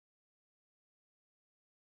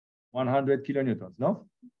 100 kilonewtons, no?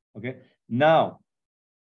 Okay. Now,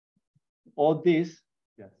 all this,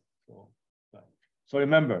 yes. So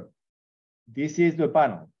remember, this is the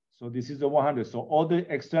panel. So this is the 100. So all the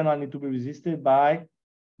external need to be resisted by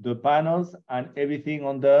the panels and everything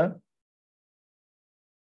on the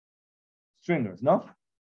stringers, no?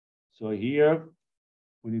 So here,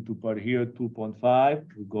 we need to put here 2.5.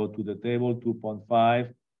 We go to the table,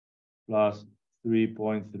 2.5 plus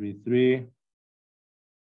 3.33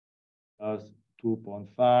 plus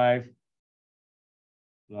 2.5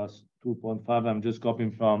 plus 2.5. I'm just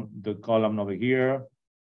copying from the column over here,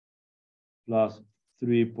 plus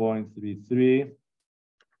 3.33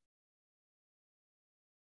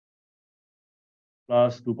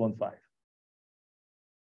 plus 2.5.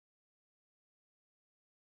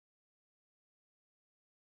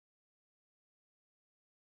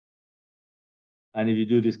 And if you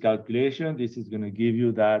do this calculation, this is going to give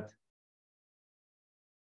you that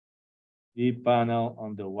V panel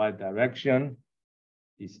on the y direction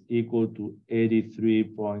is equal to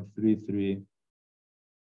 83.33 .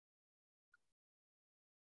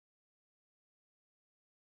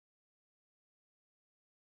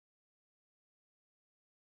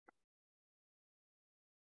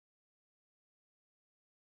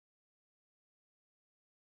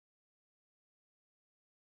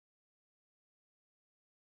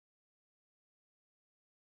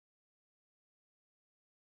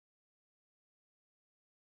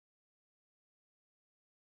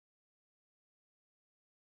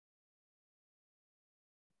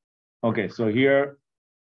 Okay, so here,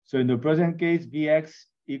 so in the present case, Vx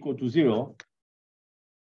equal to 0.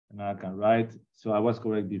 And I can write, so I was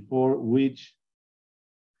correct before, which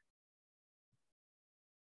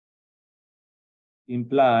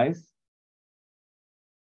implies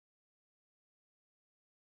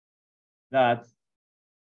that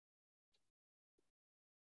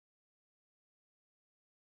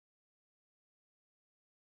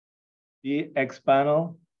the X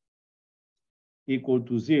panel equal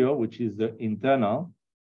to 0, which is the internal,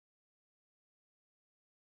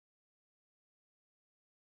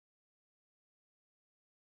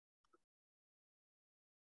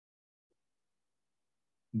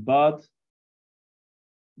 but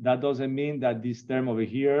that doesn't mean that this term over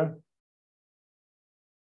here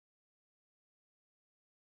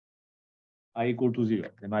are equal to 0.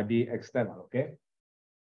 They might be external, okay?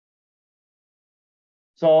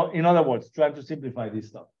 So in other words, trying to simplify this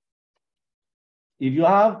stuff. If you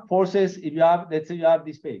have forces, if you have, let's say you have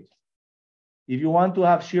this page. If you want to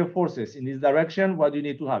have shear forces in this direction, what do you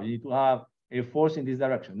need to have? You need to have a force in this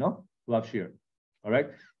direction, no? To have shear, all right?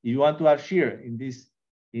 If you want to have shear in this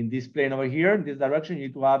plane over here, in this direction, you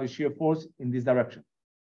need to have a shear force in this direction,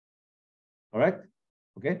 correct?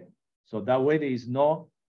 Okay, so that way there is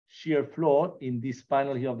no shear flow in this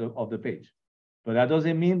panel here of the page. But that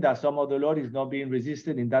doesn't mean that some of the load is not being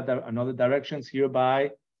resisted in that another directions here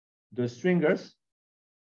by the stringers.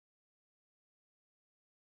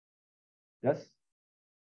 Yes.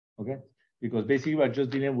 Okay. Because basically we're just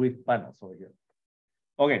dealing with panels over here.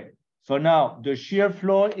 Okay. So now the shear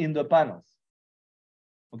flow in the panels.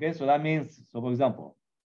 Okay. So that means, so for example,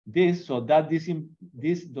 this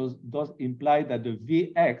does imply that the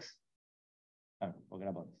Vx. Forget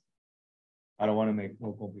about this. I don't want to make it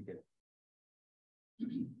more complicated.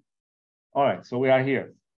 All right. So we are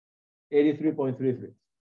here. 83.33.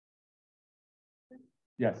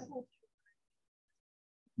 Yes.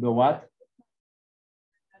 The what?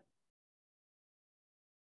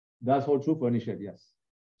 That's all true for initial, yes.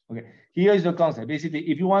 Okay, here is the concept.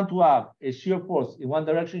 Basically, if you want to have a shear force in one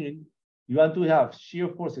direction, you want to have shear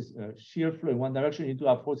forces, shear flow in one direction, you need to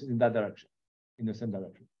have forces in that direction, in the same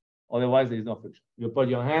direction. Otherwise, there is no friction. You put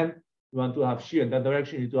your hand, you want to have shear in that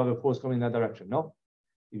direction, you need to have a force coming in that direction, no?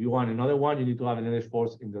 If you want another one, you need to have another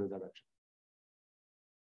force in the other direction.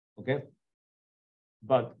 Okay?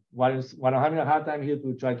 But what I'm having a hard time here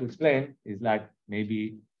to try to explain is like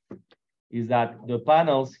maybe is that the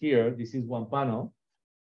panels here, this is one panel,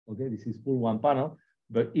 okay, this is full one panel,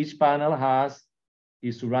 but each panel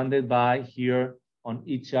is surrounded by here on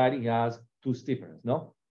each side, it has two stiffeners,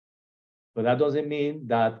 no? But that doesn't mean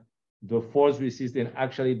that the force resistance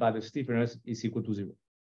actually by the stiffeners is equal to 0.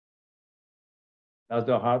 That's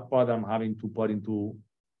the hard part I'm having to put into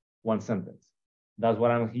one sentence. That's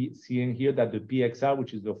what I'm seeing here, that the PXR,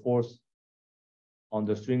 which is the force on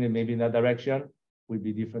the string and maybe in that direction, will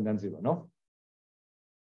be different than 0, no?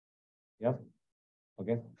 Yeah,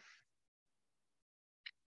 okay.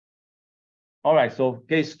 All right, so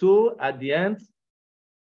case 2 at the end,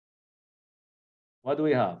 what do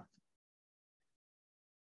we have?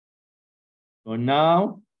 So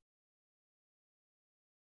now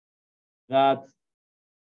that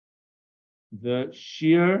the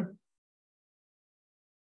shear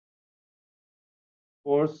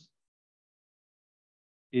force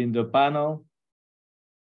in the panel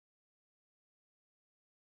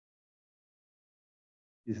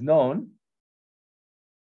is known.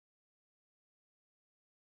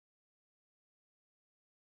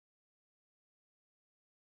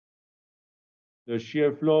 The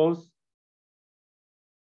shear flows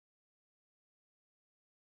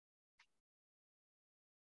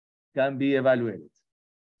can be evaluated.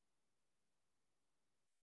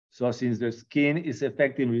 So since the skin is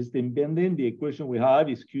effectively resisting bending, the equation we have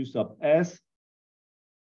is Q sub S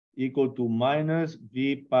equal to minus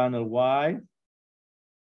V panel Y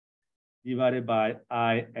divided by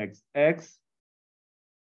IXX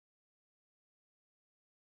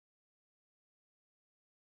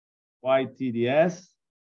YTDS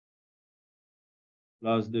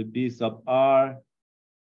plus the B sub R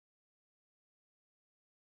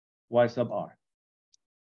Y sub R.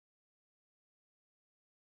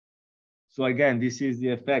 So again, this is the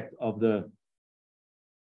effect of the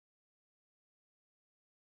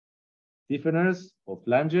stiffeners or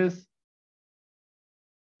flanges,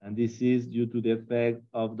 and this is due to the effect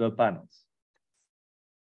of the panels.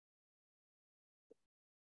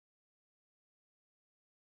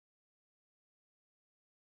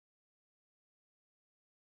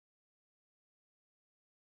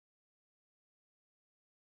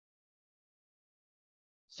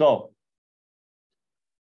 So,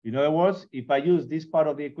 in other words, if I use this part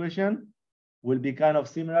of the equation, will be kind of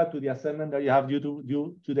similar to the assignment that you have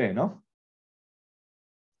due today, no?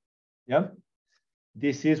 Yeah?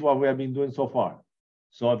 This is what we have been doing so far.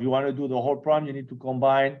 So if you want to do the whole problem, you need to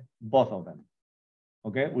combine both of them,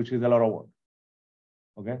 okay? Which is a lot of work,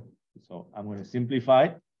 okay? So I'm going to simplify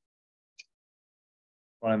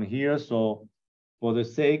what I'm here. So for the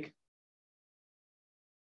sake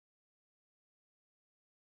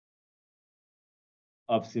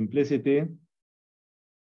of simplicity,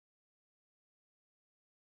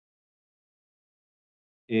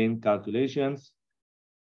 in calculations,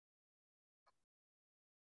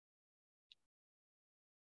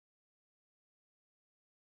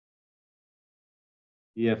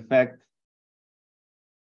 the effect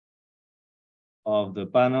of the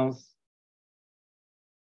panels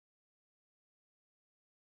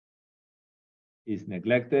is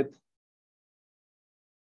neglected.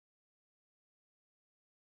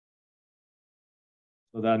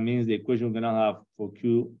 So that means the equation we're going to have for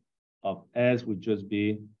Q of S would just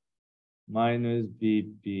be minus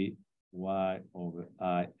VPY over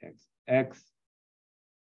IXX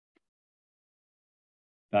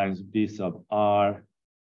times B sub R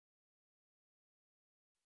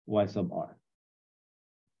Y sub R.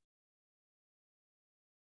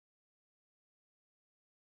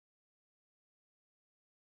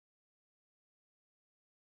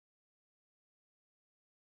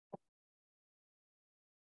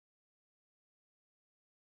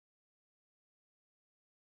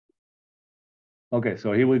 Okay,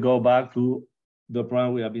 so here we go back to the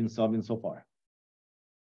problem we have been solving so far.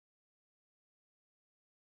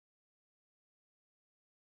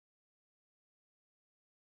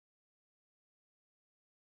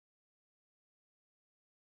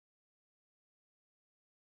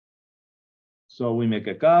 So we make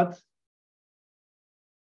a cut.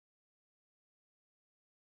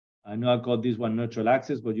 I know I call this one neutral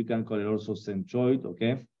axis, but you can call it also centroid,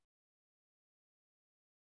 okay?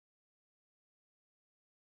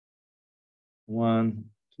 One,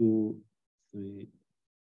 two, three,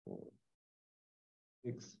 4,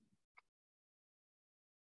 6.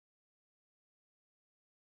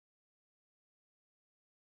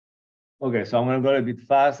 Okay, so I'm going to go a bit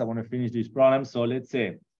fast. I want to finish this problem. So let's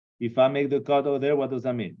say if I make the cut over there, what does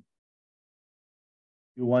that mean?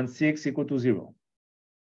 Q16 equal to 0.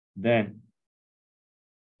 Then,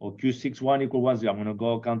 or Q61 equal 1, 0. I'm going to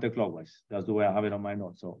go counterclockwise. That's the way I have it on my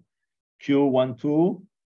notes. So Q12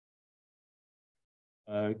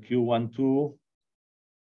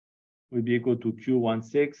 will be equal to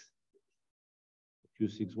Q16,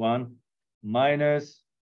 Q61 minus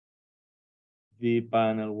V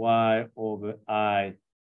panel Y over IXX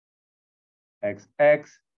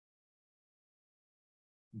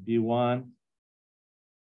B1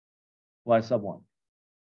 Y sub 1.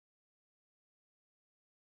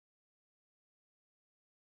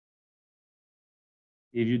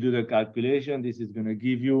 If you do the calculation, this is going to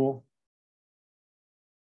give you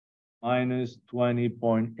minus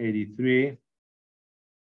 20.83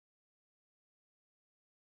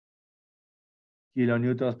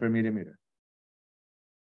 kilonewtons per millimeter.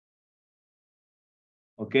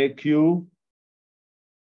 Okay, Q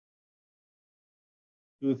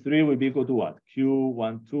Q3 will be equal to what?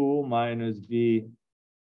 Q12 minus V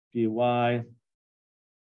Py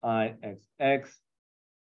Ixx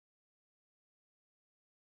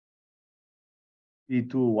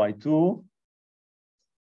P2Y2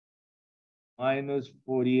 minus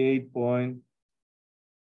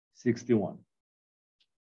 48.61.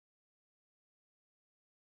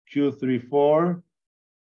 Q34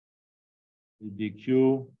 will be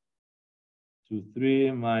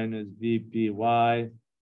Q23 minus VPY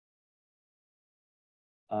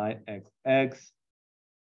IXX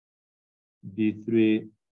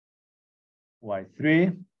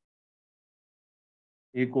B3Y3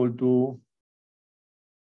 equal to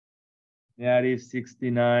negative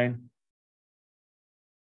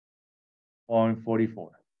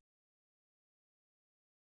 69.44.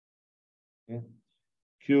 Okay.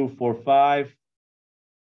 Q45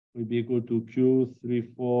 will be equal to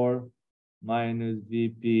Q34 minus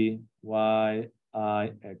VPYIXX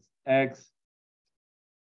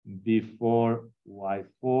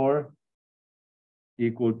B4Y4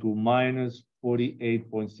 equal to minus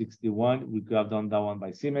 48.61. We could have done that one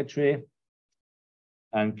by symmetry.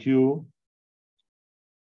 And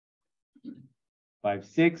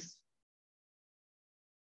Q56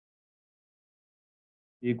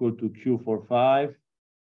 equal to Q45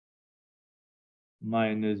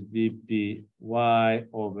 minus VPY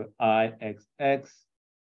over IXX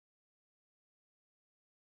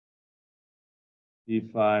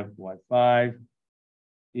B5Y5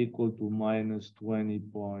 equal to minus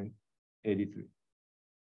 20.83.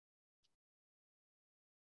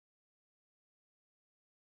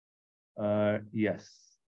 Yes.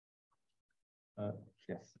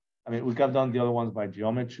 Yes. I mean, we could have done the other ones by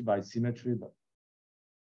geometry, by symmetry, but.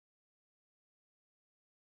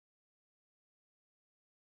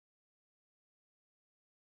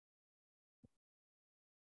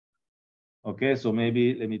 Okay, so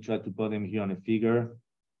maybe let me try to put them here on a figure.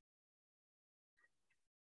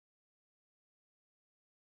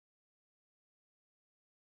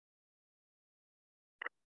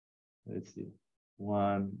 Let's see.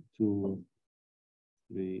 1, 2,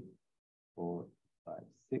 3, 4, 5,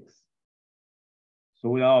 6. So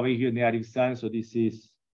we are over here in the negative sign. So this is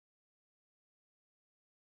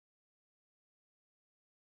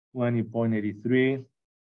 20.83.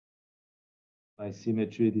 By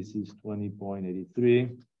symmetry, this is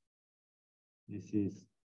 20.83. This is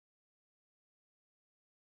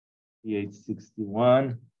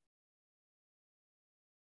 861.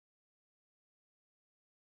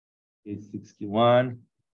 861.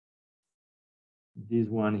 This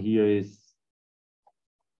one here is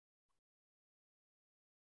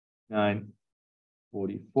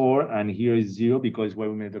 944, and here is 0 because where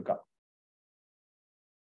we made the cut.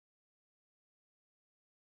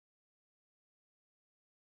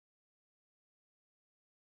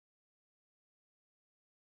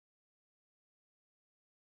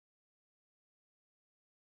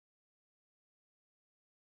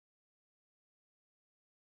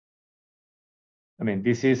 I mean,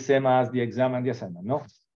 this is same as the exam and the assignment, no?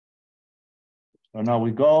 So now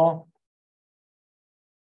we go.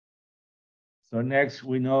 So next,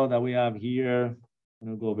 we know that we have here, I'm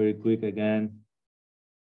gonna go very quick again.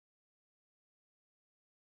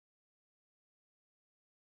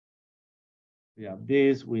 We have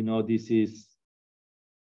this, we know this is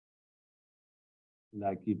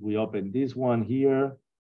like if we open this one here,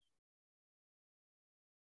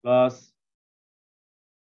 plus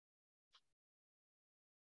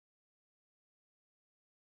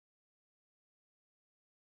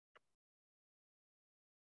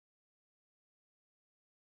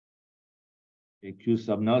a Q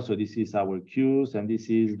sub now. So this is our Qs and this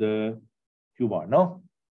is the Q bar, no?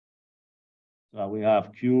 So we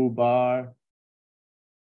have Q bar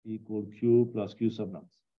equal Q plus Q sub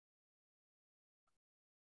nouns.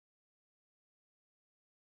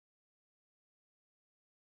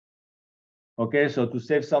 Okay, so to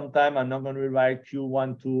save some time, I'm not going to rewrite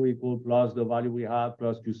Q12 equal plus the value we have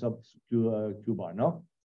plus Q sub Q bar, no?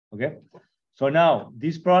 Okay, so now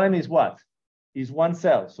this problem is what? Is one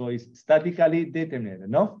cell, so it's statically determined,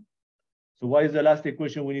 no? So what is the last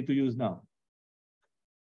equation we need to use now?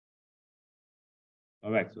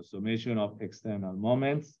 All right, so summation of external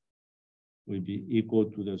moments will be equal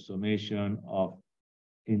to the summation of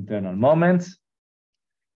internal moments.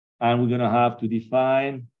 And we're going to have to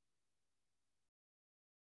define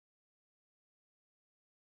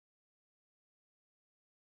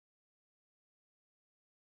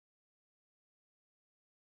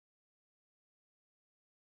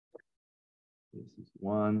this is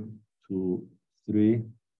 1, 2, 3,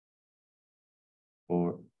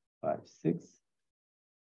 4, 5, 6.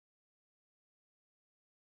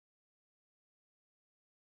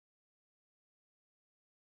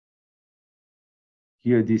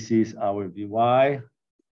 Here, this is our Vy,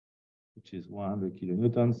 which is 100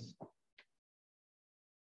 kilonewtons.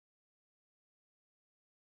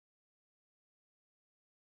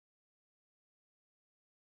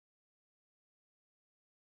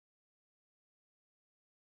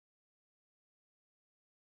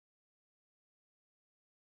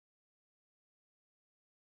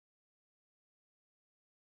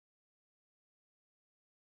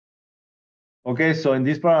 Okay, so in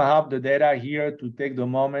this part, I have the data here to take the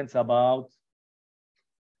moments about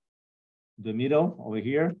the middle over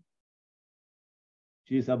here,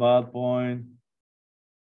 which is about 0.0.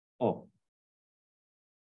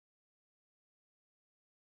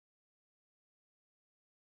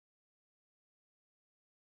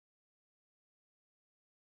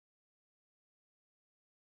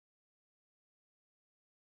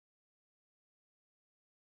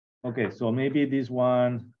 Okay, so maybe this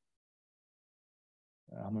one,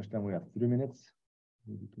 how much time we have? 3 minutes?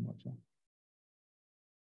 Maybe too much, huh?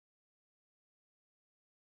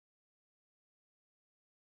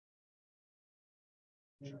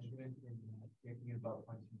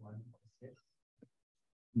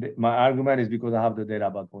 My argument is because I have the data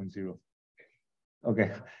about 0.0.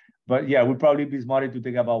 Okay, but yeah, we'd probably be smarter to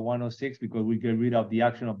take about 106 because we get rid of the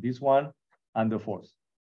action of this one and the force.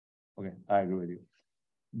 Okay, I agree with you.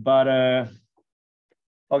 But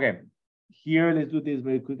okay, here let's do this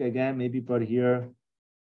very quick again. Maybe put here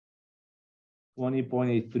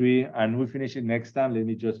 20.83, and we'll finish it next time. Let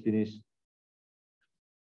me just finish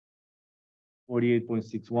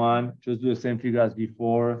 48.61. Just do the same figure as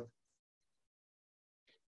before.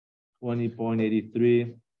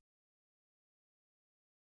 20.83.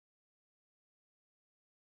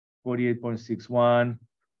 48.61.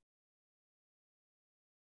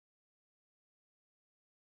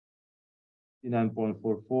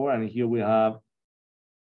 9.44, and here we have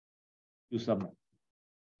to submit.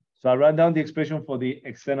 So I write down the expression for the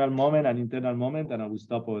external moment and internal moment, and I will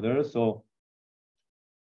stop over there. So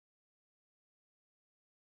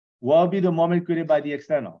what will be the moment created by the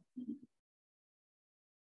external?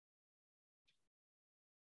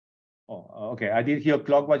 Oh, okay. I did here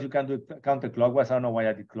clockwise. You can do counterclockwise. I don't know why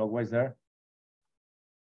I did clockwise there.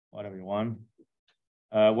 Whatever you want.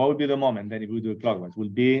 What would be the moment then if we do it clockwise? Will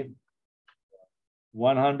be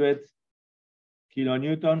 100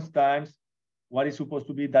 kilonewtons times what is supposed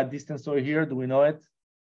to be that distance over here? Do we know it?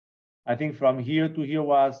 I think from here to here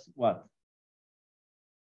was what?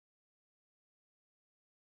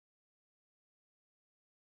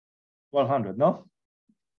 $1,200, no?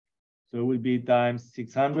 So it will be times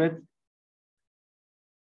 600.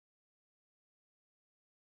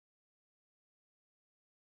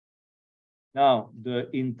 Now, the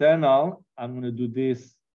internal, I'm going to do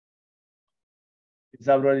this. It's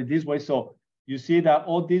already this way. So you see that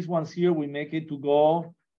all these ones here, we make it to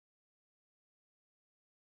go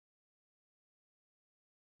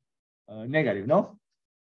negative, no?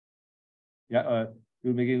 Yeah,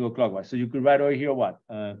 you make it go clockwise. So you could write over here what?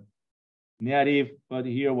 Negative, but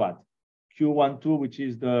here what? Q12, which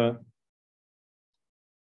is the,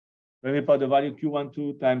 let me put the value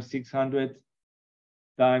Q12 times 600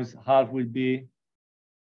 times half will be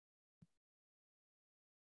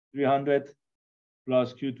 300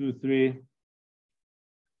 plus Q23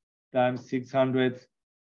 times 600.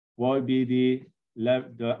 What would be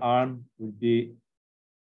the arm would be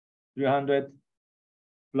 300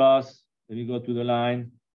 plus, let me go to the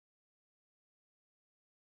line,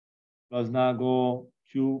 plus now go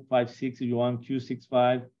Q56 if you want,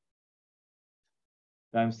 Q65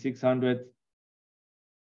 times 600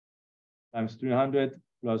 times 300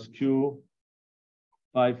 plus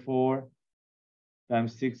Q54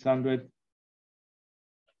 times 600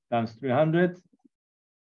 times 300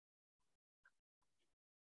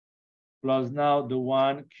 plus now the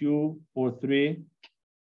one Q43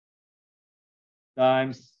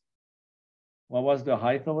 times, what was the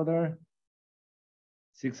height over there?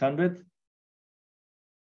 600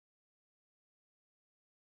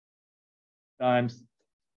 times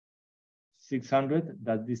 600,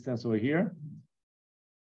 that distance over here.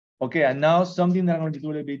 Okay, and now something that I'm going to do a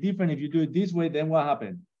little bit different. If you do it this way, then what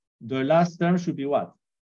happened? The last term should be what?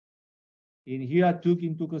 In here, I took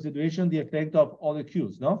into consideration the effect of all the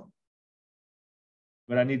Q's, no?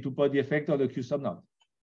 But I need to put the effect of the Q sub naught.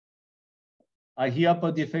 I here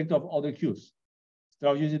put the effect of all the Q's.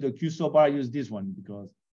 Instead of using the Q sub bar, I use this one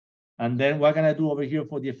because, and then what can I do over here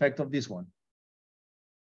for the effect of this one?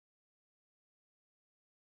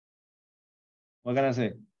 What can I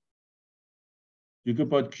say? You could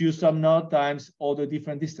put Q sub naught times all the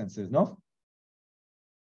different distances, no?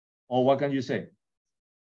 Or what can you say?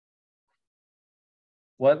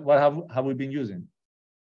 What have we been using?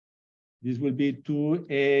 This will be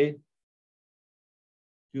 2A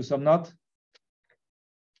Q sub naught.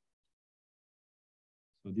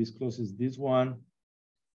 So this closes this one.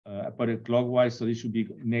 I put it clockwise, so this should be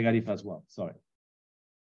negative as well. Sorry.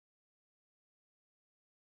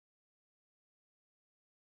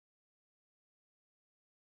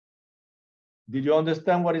 Did you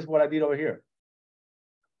understand what I did over here?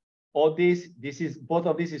 All this is, both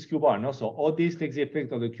of this is Q bar, no? So all this takes the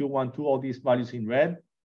effect of the Q1, 2, all these values in red,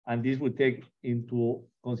 and this would take into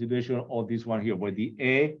consideration all this one here, where the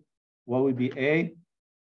A, what would be A?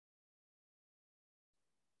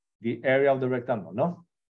 The area of the rectangle, no?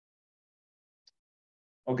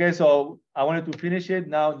 Okay, so I wanted to finish it.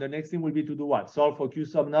 Now the next thing will be to do what? Solve for Q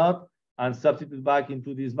sub naught and substitute back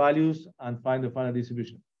into these values and find the final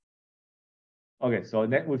distribution. Okay, so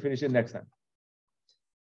we'll finish it next time.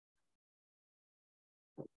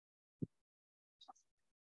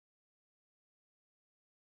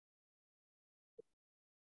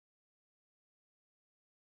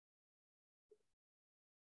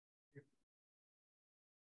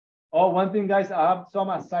 Oh, one thing, guys, I have some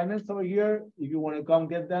assignments over here. If you want to come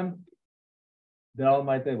get them, they're on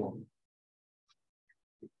my table.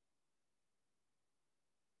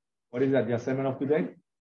 What is that? The assignment of today?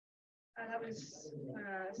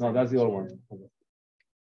 No, that's the old one. Okay.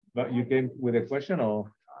 But you came with a question, or?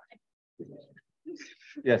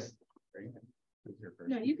 Yes.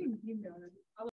 No, you can go.